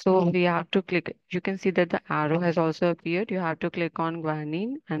 So we have to click. You can see that the arrow has also appeared. You have to click on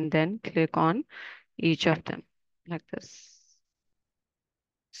guanine and then click on each of them like this.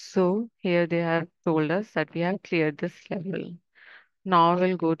 So here they have told us that we have cleared this level. Now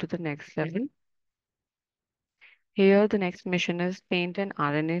we'll go to the next level. Here, the next mission is paint an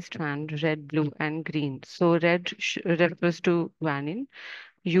RNA strand red, blue, and green. So red refers to guanine,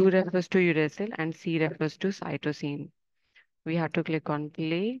 U refers to uracil, and C refers to cytosine. We have to click on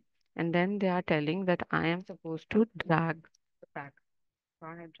play, and then they are telling that I am supposed to drag the pack. So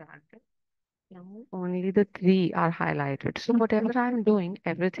I have dragged it. Now only the three are highlighted. So whatever I'm doing,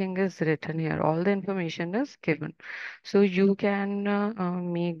 everything is written here. All the information is given. So you can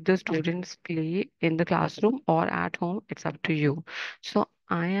make the students play in the classroom or at home. It's up to you. So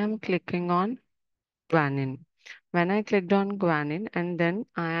I am clicking on guanine. When I clicked on guanine and then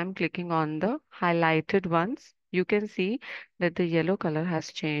I am clicking on the highlighted ones, you can see that the yellow color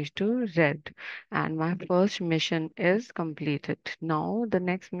has changed to red and my first mission is completed. Now the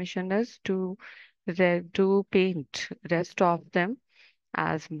next mission is to paint rest of them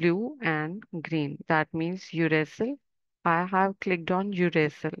as blue and green. That means uracil. I have clicked on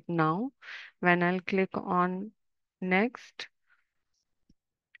uracil. Now when I'll click on next,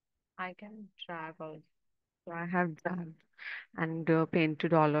 I can drag also. So I have dragged and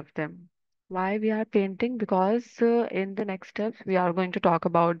painted all of them. Why we are painting? Because in the next steps we are going to talk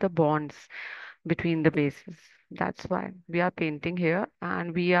about the bonds between the bases. That's why we are painting here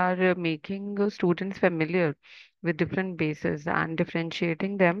and we are making students familiar with different bases and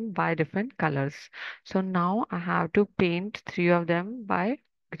differentiating them by different colors. So now I have to paint three of them by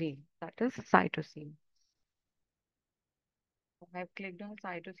green. That is cytosine. I have clicked on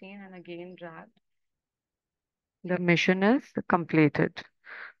cytosine and again dragged. The mission is completed.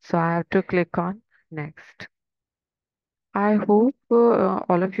 So I have to click on next. I hope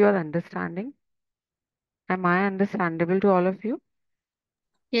all of you are understanding. Am I understandable to all of you?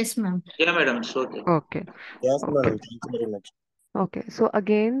 Yes, ma'am. Yeah, madam, it's okay. Okay. Yes, Okay. madam. Thank you very much. Okay. So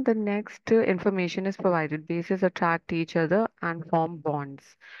again, the next information is provided. Bases attract each other and form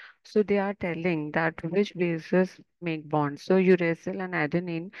bonds. So they are telling that which bases make bonds. So uracil and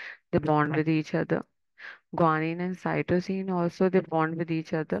adenine, they bond with each other. Guanine and cytosine also they bond with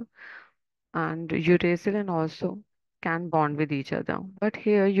each other. And uracil and also can bond with each other. But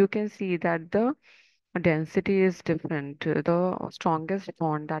here you can see that the density is different. The strongest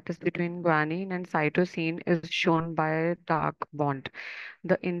bond that is between guanine and cytosine is shown by a dark bond.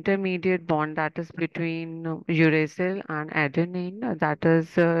 The intermediate bond that is between uracil and adenine that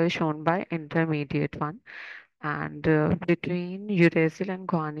is shown by intermediate one. And between uracil and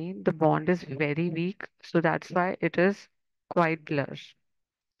guanine, the bond is very weak, so that's why it is quite blur.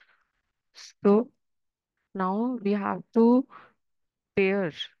 So now we have to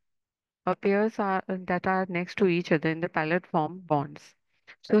pair. Pairs are that are next to each other in the palette form bonds.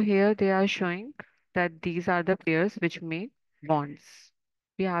 So here they are showing that these are the pairs which make bonds.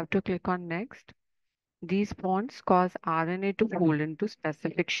 We have to click on next. These bonds cause RNA to fold into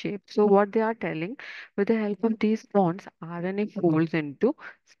specific shape. So what they are telling, with the help of these bonds, RNA folds into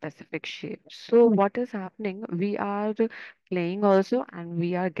specific shape. So what is happening? We are playing also and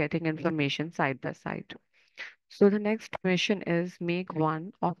we are getting information side by side. So the next mission is make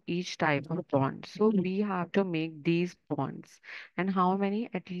one of each type of bond. So we have to make these bonds. And how many?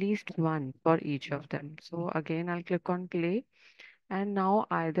 At least one for each of them. So again, I'll click on play. And now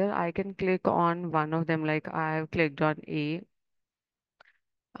either I can click on one of them, like I have clicked on A.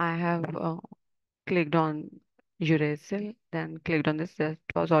 I have clicked on uracil, then clicked on this, that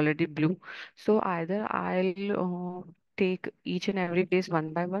was already blue. So either I'll take each and every place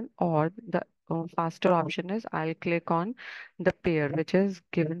one by one, or the faster option is I'll click on the pair, which is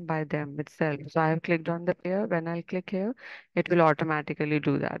given by them itself. So I have clicked on the pair. When I'll click here, it will automatically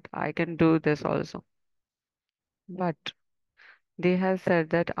do that. I can do this also. But they have said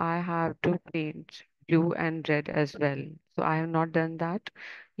that I have to paint blue and red as well. So I have not done that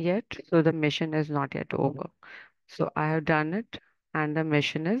yet. So the mission is not yet over. So I have done it and the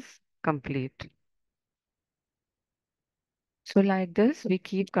mission is complete. So like this, we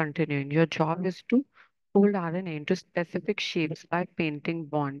keep continuing. Your job is to fold RNA into specific shapes by painting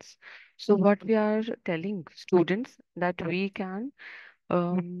bonds. So what we are telling students that we can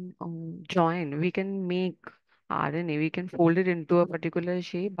join, we can make RNA, we can fold it into a particular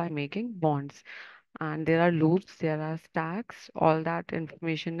shape by making bonds. And there are loops, there are stacks, all that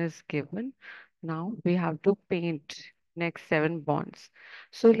information is given. Now we have to paint next seven bonds.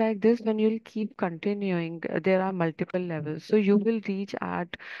 So like this, when you'll keep continuing, there are multiple levels. So you will reach at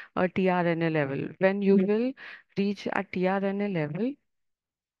a tRNA level. When you will reach at tRNA level,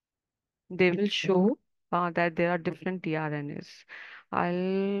 they will show that there are different tRNAs.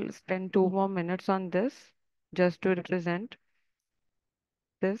 I'll spend 2 more minutes on this just to represent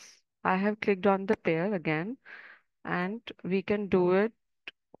this. I have clicked on the pair again and we can do it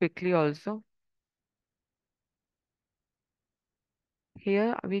quickly also.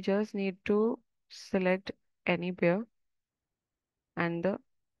 Here we just need to select any pair and the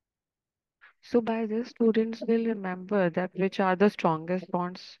so by this students will remember that which are the strongest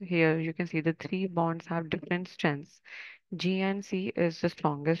bonds. Here you can see the three bonds have different strengths. G and C is the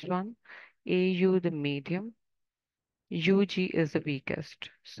strongest one, AU the medium, UG is the weakest.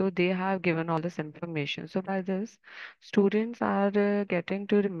 So they have given all this information. So by this, students are getting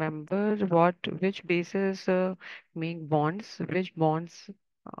to remember which bases make bonds, which bonds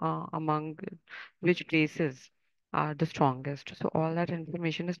among which bases are the strongest. So all that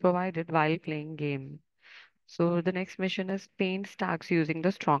information is provided while playing game. So the next mission is paint stacks using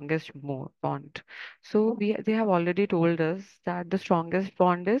the strongest bond. So they have already told us that the strongest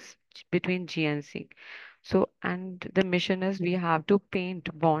bond is between G and C. So and the mission is we have to paint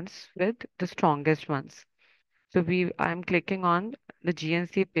bonds with the strongest ones. So I'm clicking on the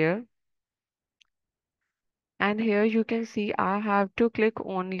GNC pair and here you can see I have to click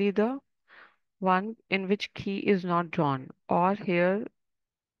only the one in which key is not drawn or here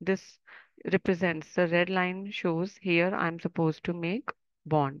this represents the red line shows here I'm supposed to make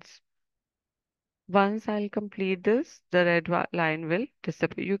bonds. Once I'll complete this, the line will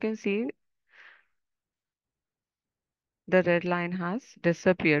disappear. You can see the red line has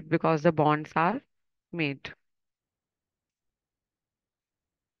disappeared because the bonds are made.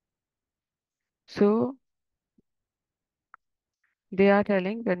 So they are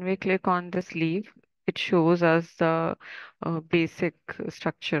telling when we click on the sleeve, it shows us the basic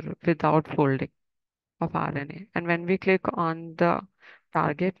structure without folding of RNA. And when we click on the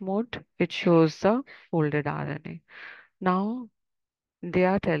target mode, it shows the folded RNA. Now they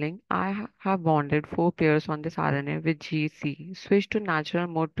are telling have bonded 4 pairs on this RNA with GC. Switch to natural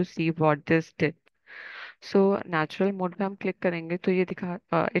mode to see what this did. So natural mode पे हम click करेंगे तो ये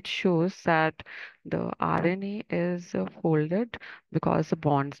it shows that the RNA is folded because the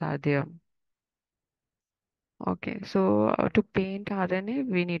bonds are there. Okay, so to paint RNA,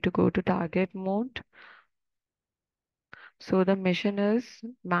 we need to go to target mode. So the mission is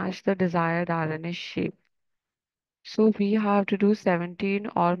match the desired RNA shape. So we have to do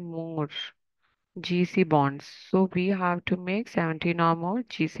 17 or more GC bonds. So we have to make 17 or more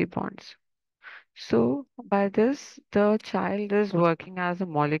GC bonds. So by this, the child is working as a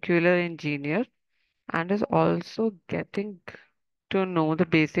molecular engineer and is also getting to know the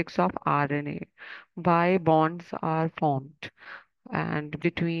basics of RNA, why bonds are formed, and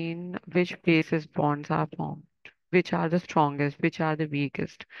between which bases bonds are formed, which are the strongest, which are the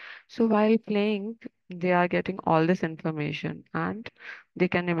weakest. So while playing, they are getting all this information and they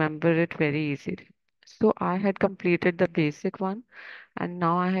can remember it very easily. So I had completed the basic one and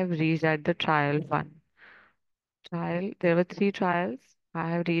now I have reached at the trial one. There were 3 trials. I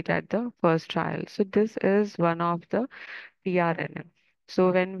have read at the first trial. So this is one of the TRNM.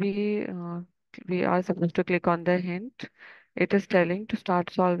 So when we are supposed to click on the hint, it is telling to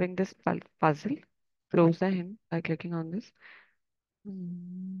start solving this puzzle. Close the hint by clicking on this.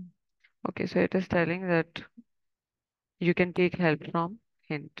 Okay, so it is telling that you can take help from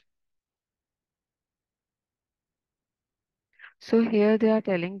hint. So here they are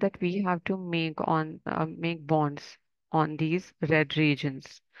telling that we have to make bonds on these red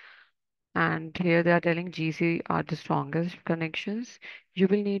regions. And here they are telling GC are the strongest connections. You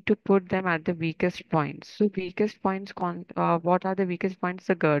will need to put them at the weakest points. So weakest points, what are the weakest points?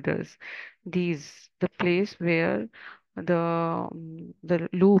 The girders. The place where the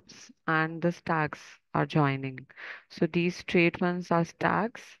loops and the stacks are joining. So these straight ones are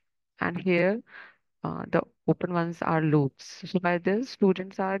stacks, and here the open ones are loops. So by this,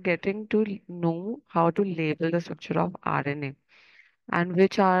 students are getting to know how to label the structure of RNA and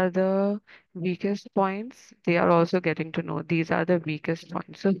which are the weakest points. They are also getting to know these are the weakest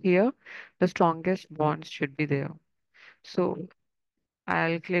points. So here, the strongest bonds should be there. So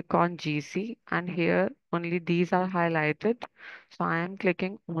I'll click on GC and here only these are highlighted. So I am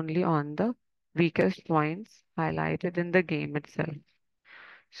clicking only on the weakest points highlighted in the game itself.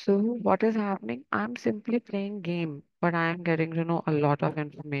 So what is happening? I'm simply playing game, but I am getting to know a lot of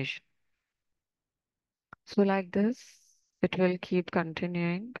information. So like this, it will keep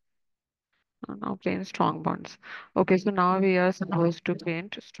continuing. Now paint strong bonds. Okay, so now we are supposed to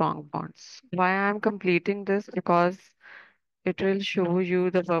paint strong bonds. Why I'm completing this? Because it will show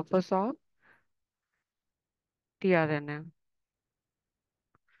you the purpose of tRNA.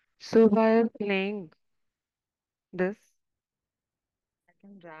 So while playing this, I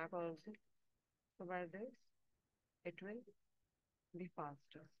can drag also. So by this, it will be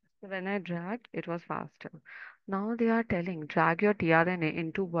faster. So when I dragged, it was faster. Now they are telling drag your tRNA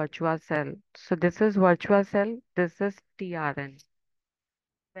into virtual cell. So this is virtual cell, this is tRNA.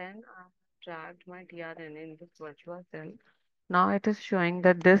 When I dragged my tRNA in this virtual cell, now it is showing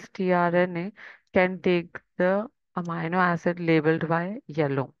that this tRNA can take the amino acid labeled by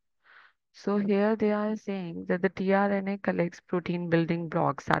yellow. So here they are saying that the tRNA collects protein building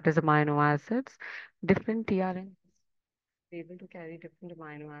blocks, that is amino acids. Different tRNA able to carry different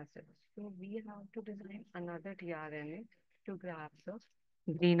amino acids. So we have to design another tRNA to grab the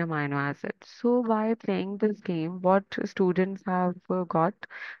green amino acids. So by playing this game, what students have got,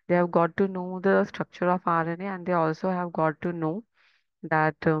 they have got to know the structure of RNA and they also have got to know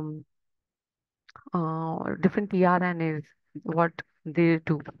that different tRNAs, what they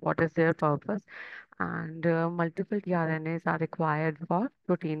do, what is their purpose, and multiple tRNAs are required for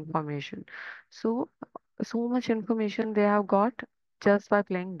protein formation. So, so much information they have got just by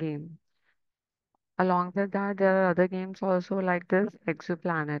playing game. Along with that, there are other games also like this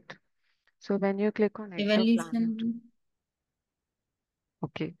exoplanet. So when you click on exoplanet, Evolution.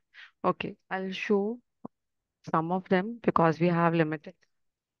 okay, okay, I'll show some of them because we have limited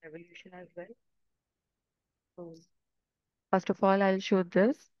evolution as well. So first of all, I'll show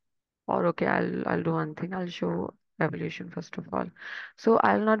this. Or okay, I'll do one thing. I'll show evolution first of all. So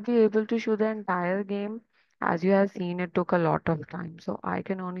I'll not be able to show the entire game. As you have seen, it took a lot of time. So I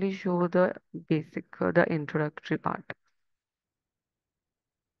can only show the basic, the introductory part.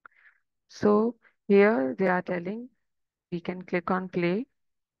 So here they are telling we can click on play.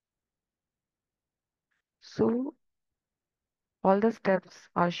 So all the steps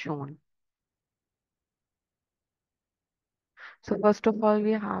are shown. So first of all,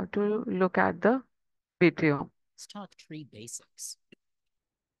 we have to look at the video. Let's talk tree basics.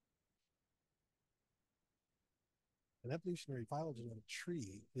 An evolutionary phylogenetic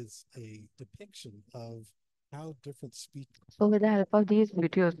tree is a depiction of how different species. So with the help of these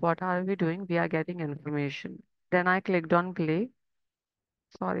videos, what are we doing? We are getting information. Then I clicked on play.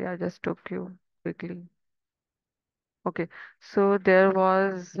 Sorry, I just took you quickly. Okay, so there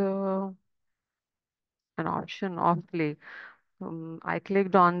was an option of play. I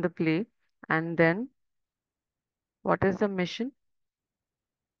clicked on the play, and then what is the mission?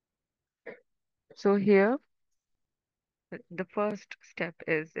 So here, the first step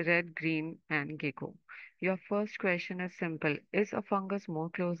is red, green, and gecko. Your first question is simple. Is a fungus more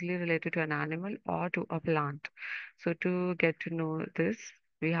closely related to an animal or to a plant? So to get to know this,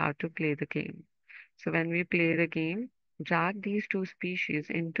 we have to play the game. So when we play the game, drag these two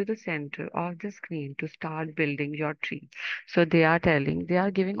species into the center of the screen to start building your tree. So they are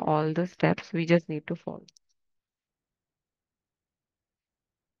giving all the steps. We just need to follow.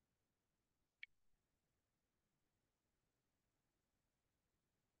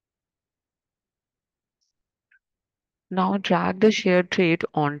 Now drag the shared trait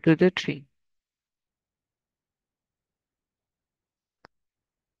onto the tree.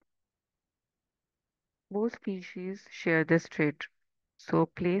 Both species share this trait. So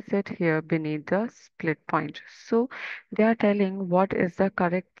place it here beneath the split point. So they are telling what is the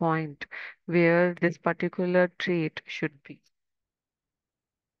correct point where this particular trait should be.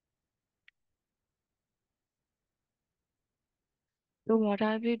 So what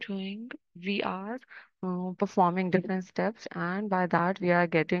are we doing? We are performing different steps, and by that we are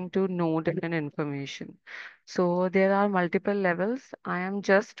getting to know different information. So there are multiple levels. I am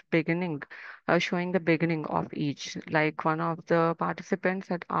just beginning, showing the beginning of each. Like one of the participants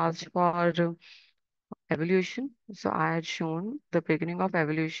had asked for evolution. So I had shown the beginning of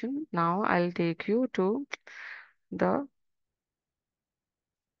evolution. Now I'll take you to the,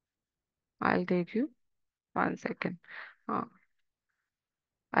 I'll take you, one second. Uh,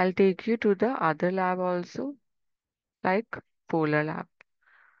 I'll take you to the other lab also, like polar lab.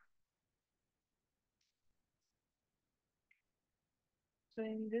 So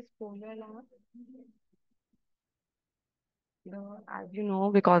in this polar lab, as you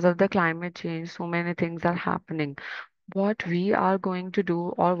know, because of the climate change, so many things are happening. What we are going to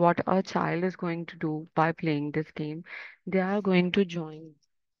do, or what a child is going to do by playing this game, they are going to join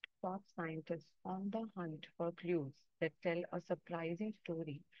top scientists on the hunt for clues that tell a surprising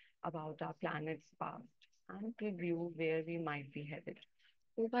story about our planet's past and preview where we might be headed.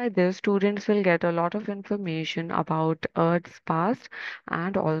 So by this, students will get a lot of information about Earth's past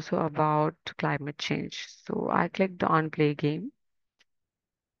and also about climate change. So I clicked on play game.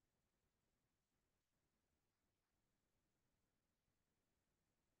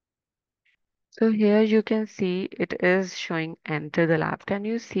 So here you can see it is showing enter the lab. Can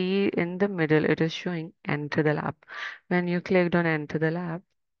you see in the middle it is showing enter the lab. When you clicked on enter the lab,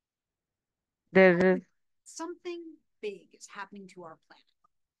 there is Something big is happening to our planet.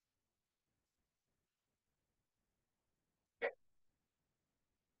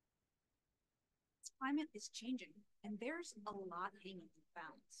 Climate is changing, and there's a lot hanging in the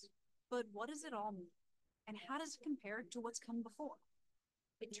balance. But what does it all mean? And how does it compare to what's come before?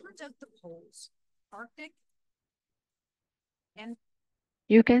 It turns out the poles, Arctic, and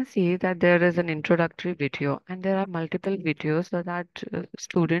you can see that there is an introductory video and there are multiple videos so that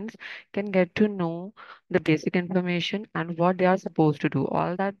students can get to know the basic information and what they are supposed to do.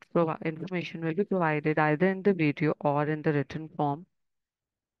 All that information will be provided either in the video or in the written form.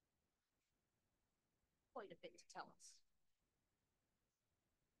 quite a bit to tell us.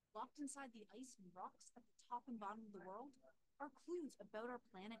 Locked inside the ice and rocks at the top and bottom of the world are clues about our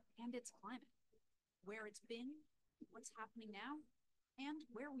planet and its climate, where it's been, what's happening now, and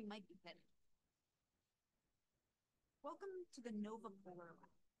where we might be headed. Welcome to the Nova Polar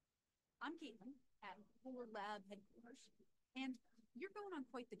Lab. I'm Caitlin at Polar Lab headquarters, and you're going on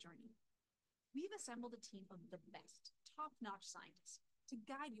quite the journey. We've assembled a team of the best, top-notch scientists to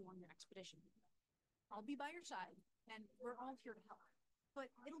guide you on your expedition. I'll be by your side, and we're all here to help. But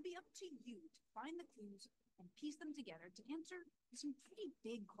it'll be up to you to find the clues and piece them together to answer some pretty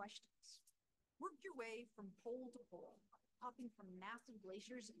big questions. Work your way from pole to pole, hopping from massive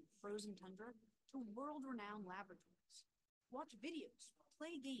glaciers and frozen tundra to world-renowned laboratories. Watch videos,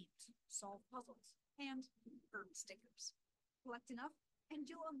 play games, solve puzzles, and earn stickers. Collect enough, and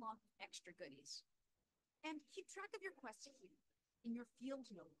you'll unlock extra goodies. And keep track of your quests here in your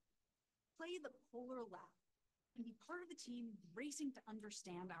field notebook. play the polar lab and be part of the team racing to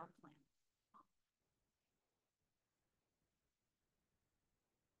understand our planet.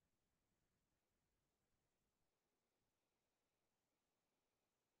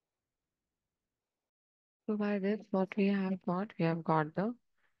 So by this, what we have got? We have got the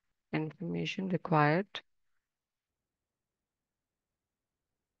information required.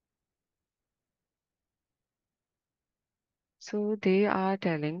 So they are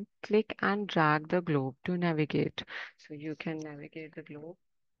telling click and drag the globe to navigate. So you can navigate the globe.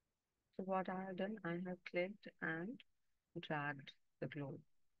 So what I have done, I have clicked and dragged the globe.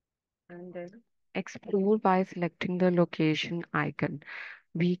 And then explore by selecting the location icon.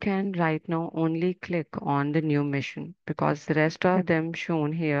 We can right now only click on the new mission because the rest of them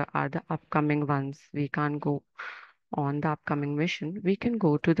shown here are the upcoming ones. We can't go on the upcoming mission. We can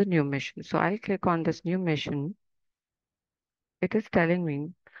go to the new mission. So I'll click on this new mission. It is telling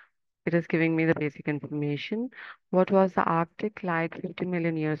me, it is giving me the basic information. What was the Arctic like 50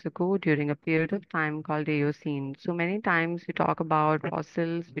 million years ago during a period of time called Eocene? So many times we talk about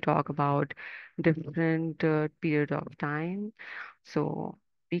fossils, we talk about different period of time. So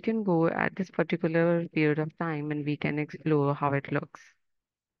we can go at this particular period of time and we can explore how it looks.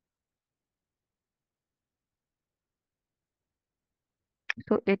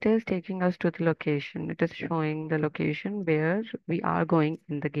 So it is taking us to the location. It is showing the location where we are going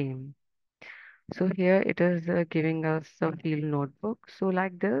in the game. So here it is giving us a field notebook. So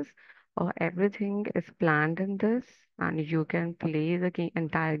like this, everything is planned in this, and you can play the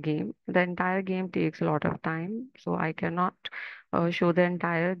entire game. The entire game takes a lot of time, so I cannot show the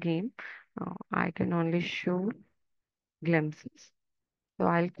entire game. I can only show glimpses. So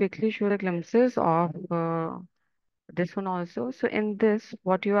I'll quickly show the glimpses of this one also. So in this,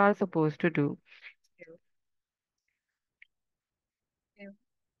 what you are supposed to do.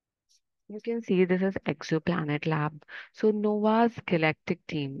 You can see this is Exoplanet Lab. So Nova's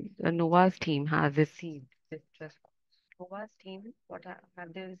team has received distress calls. Nova's team,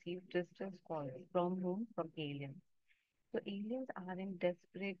 have they received distress calls from whom? From aliens. So aliens are in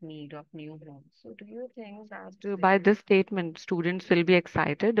desperate need of new homes. So do you think that by this statement, students will be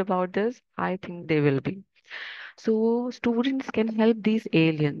excited about this? I think they will be. So students can help these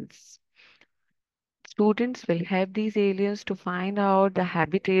aliens. Students will help these aliens to find out the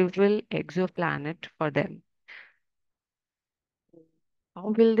habitable exoplanet for them. How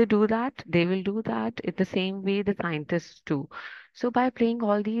will they do that? They will do that in the same way the scientists do. So by playing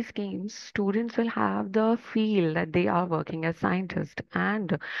all these games, students will have the feel that they are working as scientists.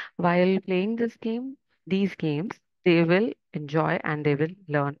 And while playing these games, they will enjoy and they will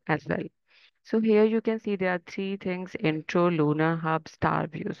learn as well. So here you can see there are three things: intro, lunar hub, star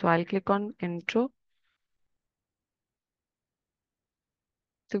view. So I'll click on intro.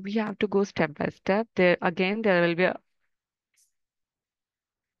 So we have to go step by step. There will be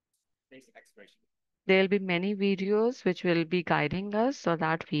there will be many videos which will be guiding us so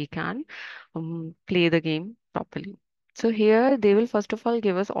that we can play the game properly. So here they will first of all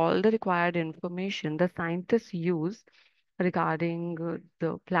give us all the required information the scientists use regarding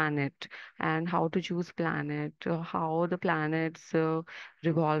the planet and how to choose planet, how the planets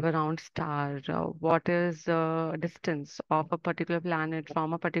revolve around star, what is the distance of a particular planet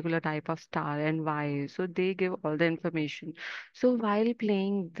from a particular type of star and why. So they give all the information. So while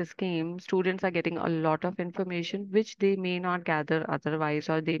playing this game, students are getting a lot of information which they may not gather otherwise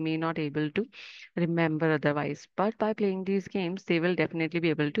or they may not able to remember otherwise. But by playing these games, they will definitely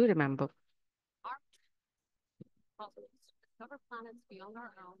be able to remember. Puzzles to discover planets beyond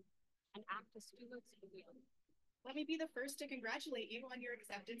our own and act as stewards of the earth. Let me be the first to congratulate you on your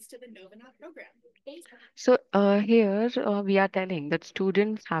acceptance to the Novanaut program. So here we are telling that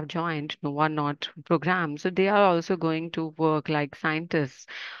students have joined Novanaut program. So they are also going to work like scientists,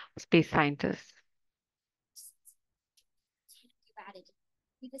 space scientists. You added.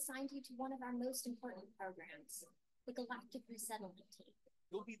 We've assigned you to one of our most important programs, the Galactic Resettlement Team.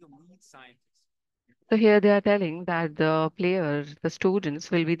 You'll be the lead scientist. So here they are telling that the players, the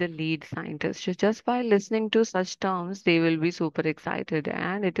students will be the lead scientists. So just by listening to such terms, they will be super excited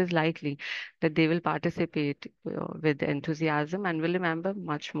and it is likely that they will participate with enthusiasm and will remember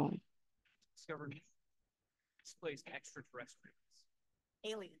much more. Discovery displays extraterrestrials.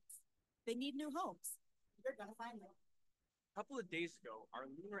 Aliens. They need new homes. You're gonna find them. A couple of days ago, our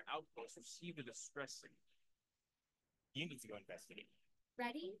lunar outpost received a distress signal. You need to go investigate.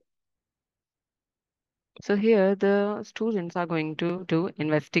 Ready? So here the students are going to do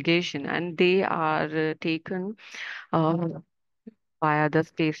investigation and they are taken via the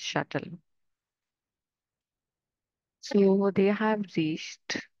space shuttle. So they have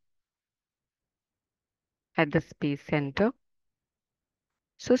reached at the Space Center.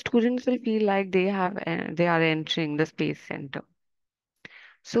 So students will feel like they are entering the Space Center.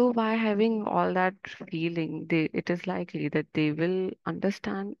 So by having all that feeling, it is likely that they will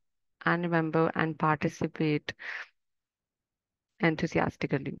understand and remember and participate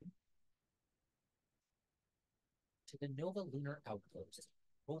enthusiastically. To the Nova Lunar Outpost.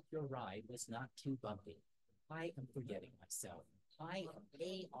 Hope your ride was not too bumpy. I am forgetting myself. I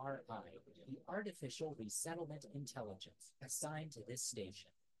am ARI, the Artificial Resettlement Intelligence assigned to this station.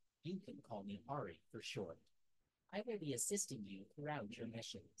 You can call me Ari for short. I will be assisting you throughout your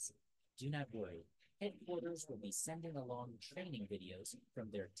missions. Do not worry. Headquarters will be sending along training videos from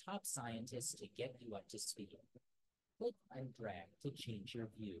their top scientists to get you up to speed. Click and drag to change your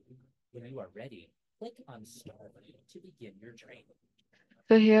view. When you are ready, click on Start View to begin your training.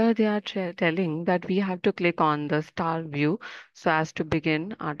 So here they are telling that we have to click on the star view so as to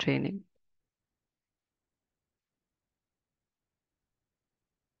begin our training.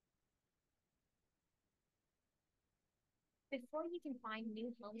 Before you can find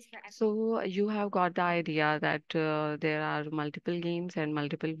new homes for everyone. So you have got the idea that there are multiple games and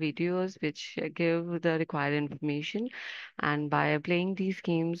multiple videos which give the required information. And by playing these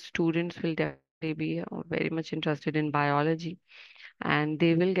games, students will definitely be very much interested in biology. And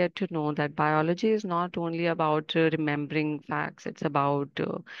they will get to know that biology is not only about remembering facts, it's about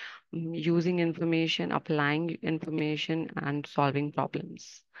using information, applying information, and solving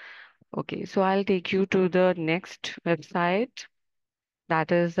problems. Okay, so I'll take you to the next website.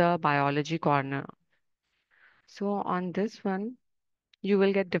 That is the biology corner. So on this one, you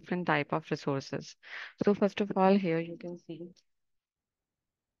will get different type of resources. So first of all, here you can see.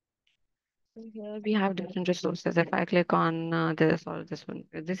 So here we have different resources. If I click on this or this one,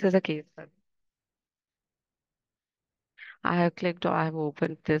 this is a case study. I have clicked or I have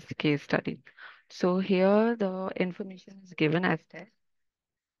opened this case study. So here the information is given as text.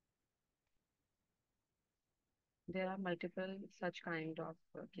 There are multiple such kind of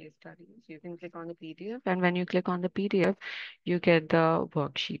case studies. You can click on the PDF, and when you click on the PDF, you get the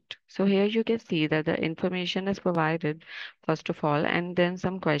worksheet. So here you can see that the information is provided, first of all, and then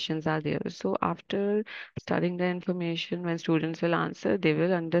some questions are there. So after studying the information, when students will answer, they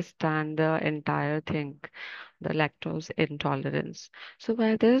will understand the entire thing, the lactose intolerance. So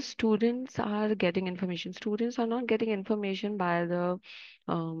by this, students are getting information. Students are not getting information by the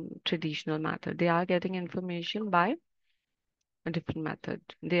traditional method. They are getting information by a different method.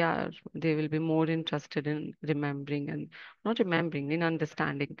 They will be more interested in remembering and not remembering, in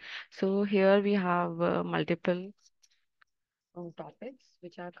understanding. So here we have multiple topics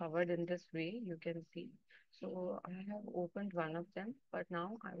which are covered in this way, you can see. So I have opened one of them, but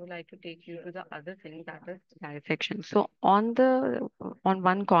now I would like to take you to the other thing, that is dissection. So on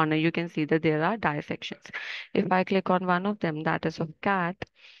one corner you can see that there are dissections. If I click on one of them, that is of cat,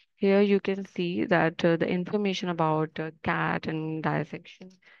 here you can see that the information about cat and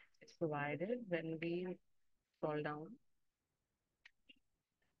dissection is provided when we scroll down.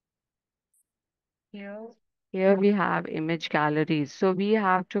 Here, here we have image galleries. So we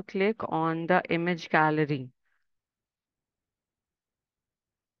have to click on the image gallery.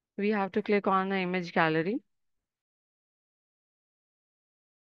 We have to click on the image gallery.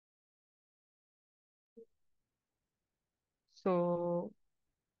 So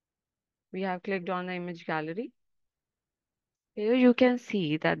we have clicked on the image gallery. Here you can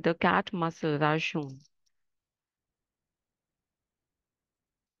see that the cat muscles are shown.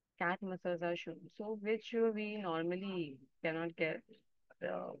 Cat muscles are shown. So which we normally cannot get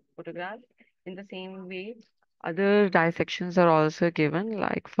the photograph. In the same way, other dissections are also given,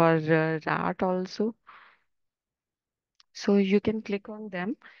 like for rat also. So you can click on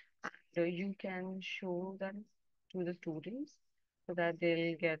them and you can show them to the students so that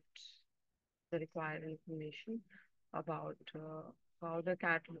they'll get the required information about how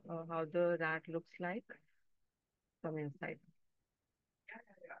the rat looks like from inside.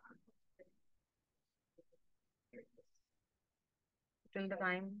 Till the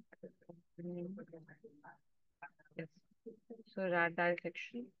time. Yes. So rat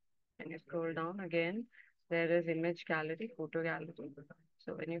dissection. When you scroll down again, there is image gallery, photo gallery.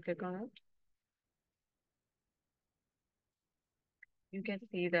 So when you click on it, you can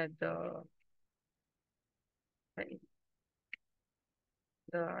see that the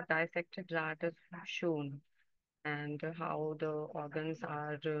dissected rat is shown and how the organs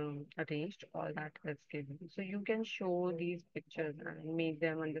are arranged, all that is given. So you can show these pictures and make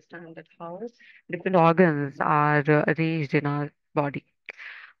them understand that how different organs are arranged in our body.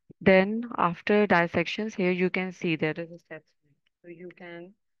 Then after dissections, here you can see there is assessment. So you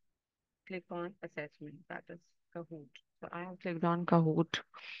can click on assessment, that is Kahoot. So I have clicked on Kahoot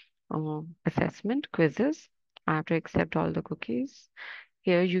assessment quizzes. I have to accept all the cookies.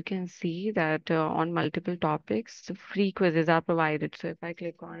 Here you can see that on multiple topics, free quizzes are provided. So if I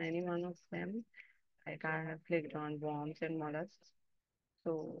click on any one of them, like I have clicked on worms and mollusks.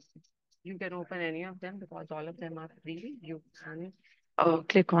 So you can open any of them because all of them are free. You can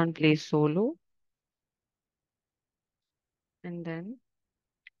click on play solo, and then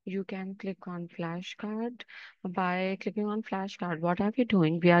you can click on flashcard. By clicking on flashcard, what are we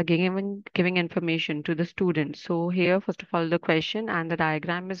doing? We are giving information to the students. So here, first of all, the question and the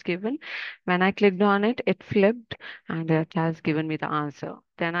diagram is given. When I clicked on it, it flipped and it has given me the answer.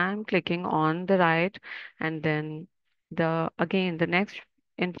 Then I'm clicking on the right, and then the next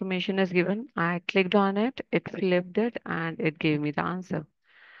information is given. I clicked on it, it flipped it, and it gave me the answer.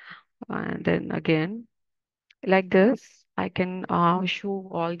 And then again, like this, I can show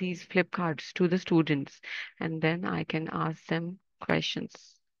all these flip cards to the students, and then I can ask them questions.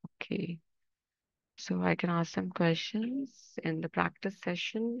 Okay, so I can ask them questions in the practice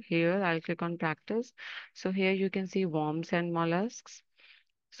session. Here, I'll click on practice. So here you can see worms and mollusks.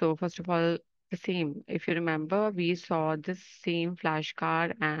 So first of all, the same. If you remember, we saw this same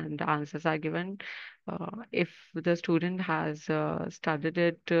flashcard and the answers are given. If the student has studied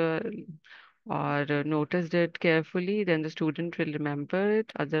it or noticed it carefully, then the student will remember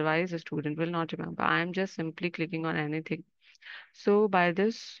it. Otherwise, the student will not remember. I am just simply clicking on anything. So by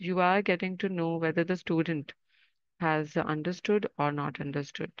this, you are getting to know whether the student has understood or not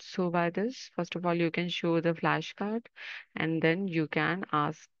understood. So by this, first of all, you can show the flashcard and then you can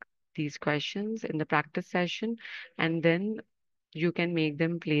ask these questions in the practice session and then you can make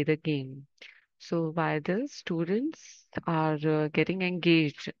them play the game. So by this, students are getting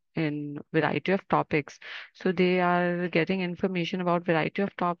engaged in variety of topics. So they are getting information about variety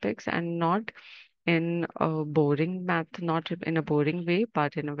of topics and not in a boring math, not in a boring way,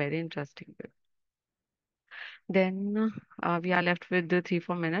 but in a very interesting way. Then we are left with the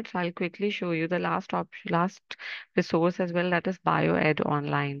 3-4 minutes. I'll quickly show you the last option, last resource as well, that is BioEd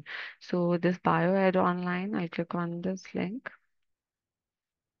Online. So this BioEd Online, I click on this link.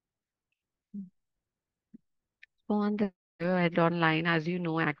 So on the BioEd Online, as you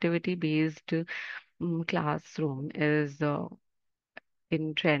know, activity-based classroom is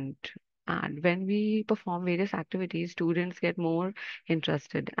in trend. And when we perform various activities, students get more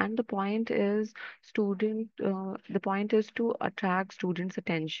interested. And the point is to attract students'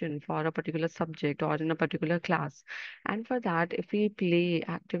 attention for a particular subject or in a particular class. And for that, if we play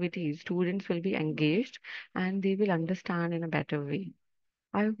activities, students will be engaged and they will understand in a better way.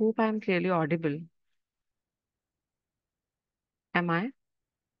 I hope I am clearly audible. Am I?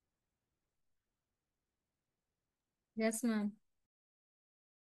 Yes, ma'am.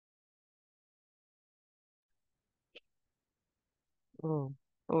 Oh,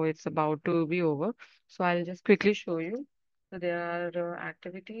 oh, it's about to be over. So I'll just quickly show you. So there are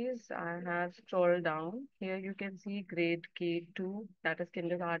activities. I have scrolled down. Here you can see grade K2, that is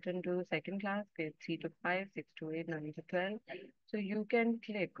kindergarten to second class, grade 3 to 5, 6 to 8, 9 to 12. So you can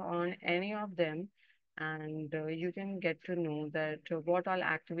click on any of them and you can get to know that what all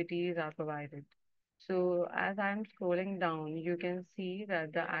activities are provided. So as I'm scrolling down, you can see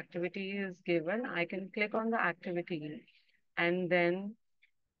that the activity is given. I can click on the activity and then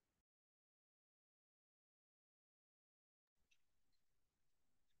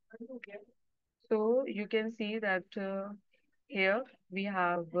so you can see that here we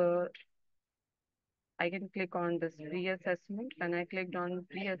have I can click on this pre-assessment. When I clicked on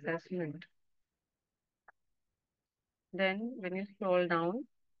pre-assessment, then when you scroll down,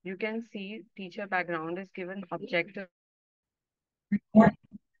 you can see teacher background is given, objective.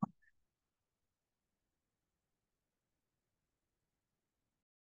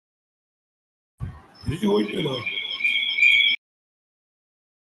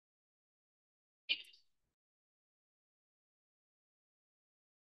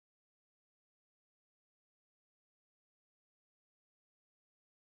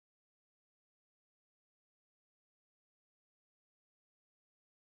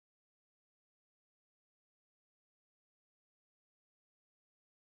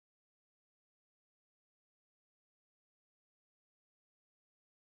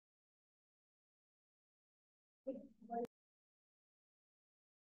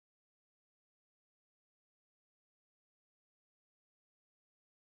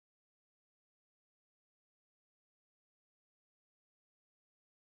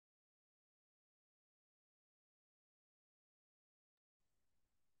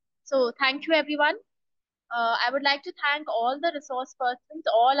 So thank you everyone. I would like to thank all the resource persons,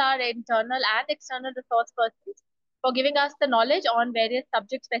 all our internal and external resource persons for giving us the knowledge on various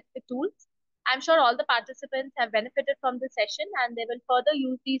subject specific tools. I'm sure all the participants have benefited from this session and they will further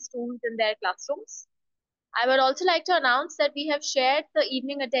use these tools in their classrooms. I would also like to announce that we have shared the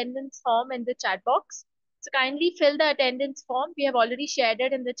evening attendance form in the chat box. So kindly fill the attendance form. We have already shared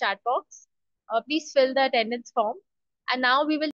it in the chat box. Please fill the attendance form. And now we will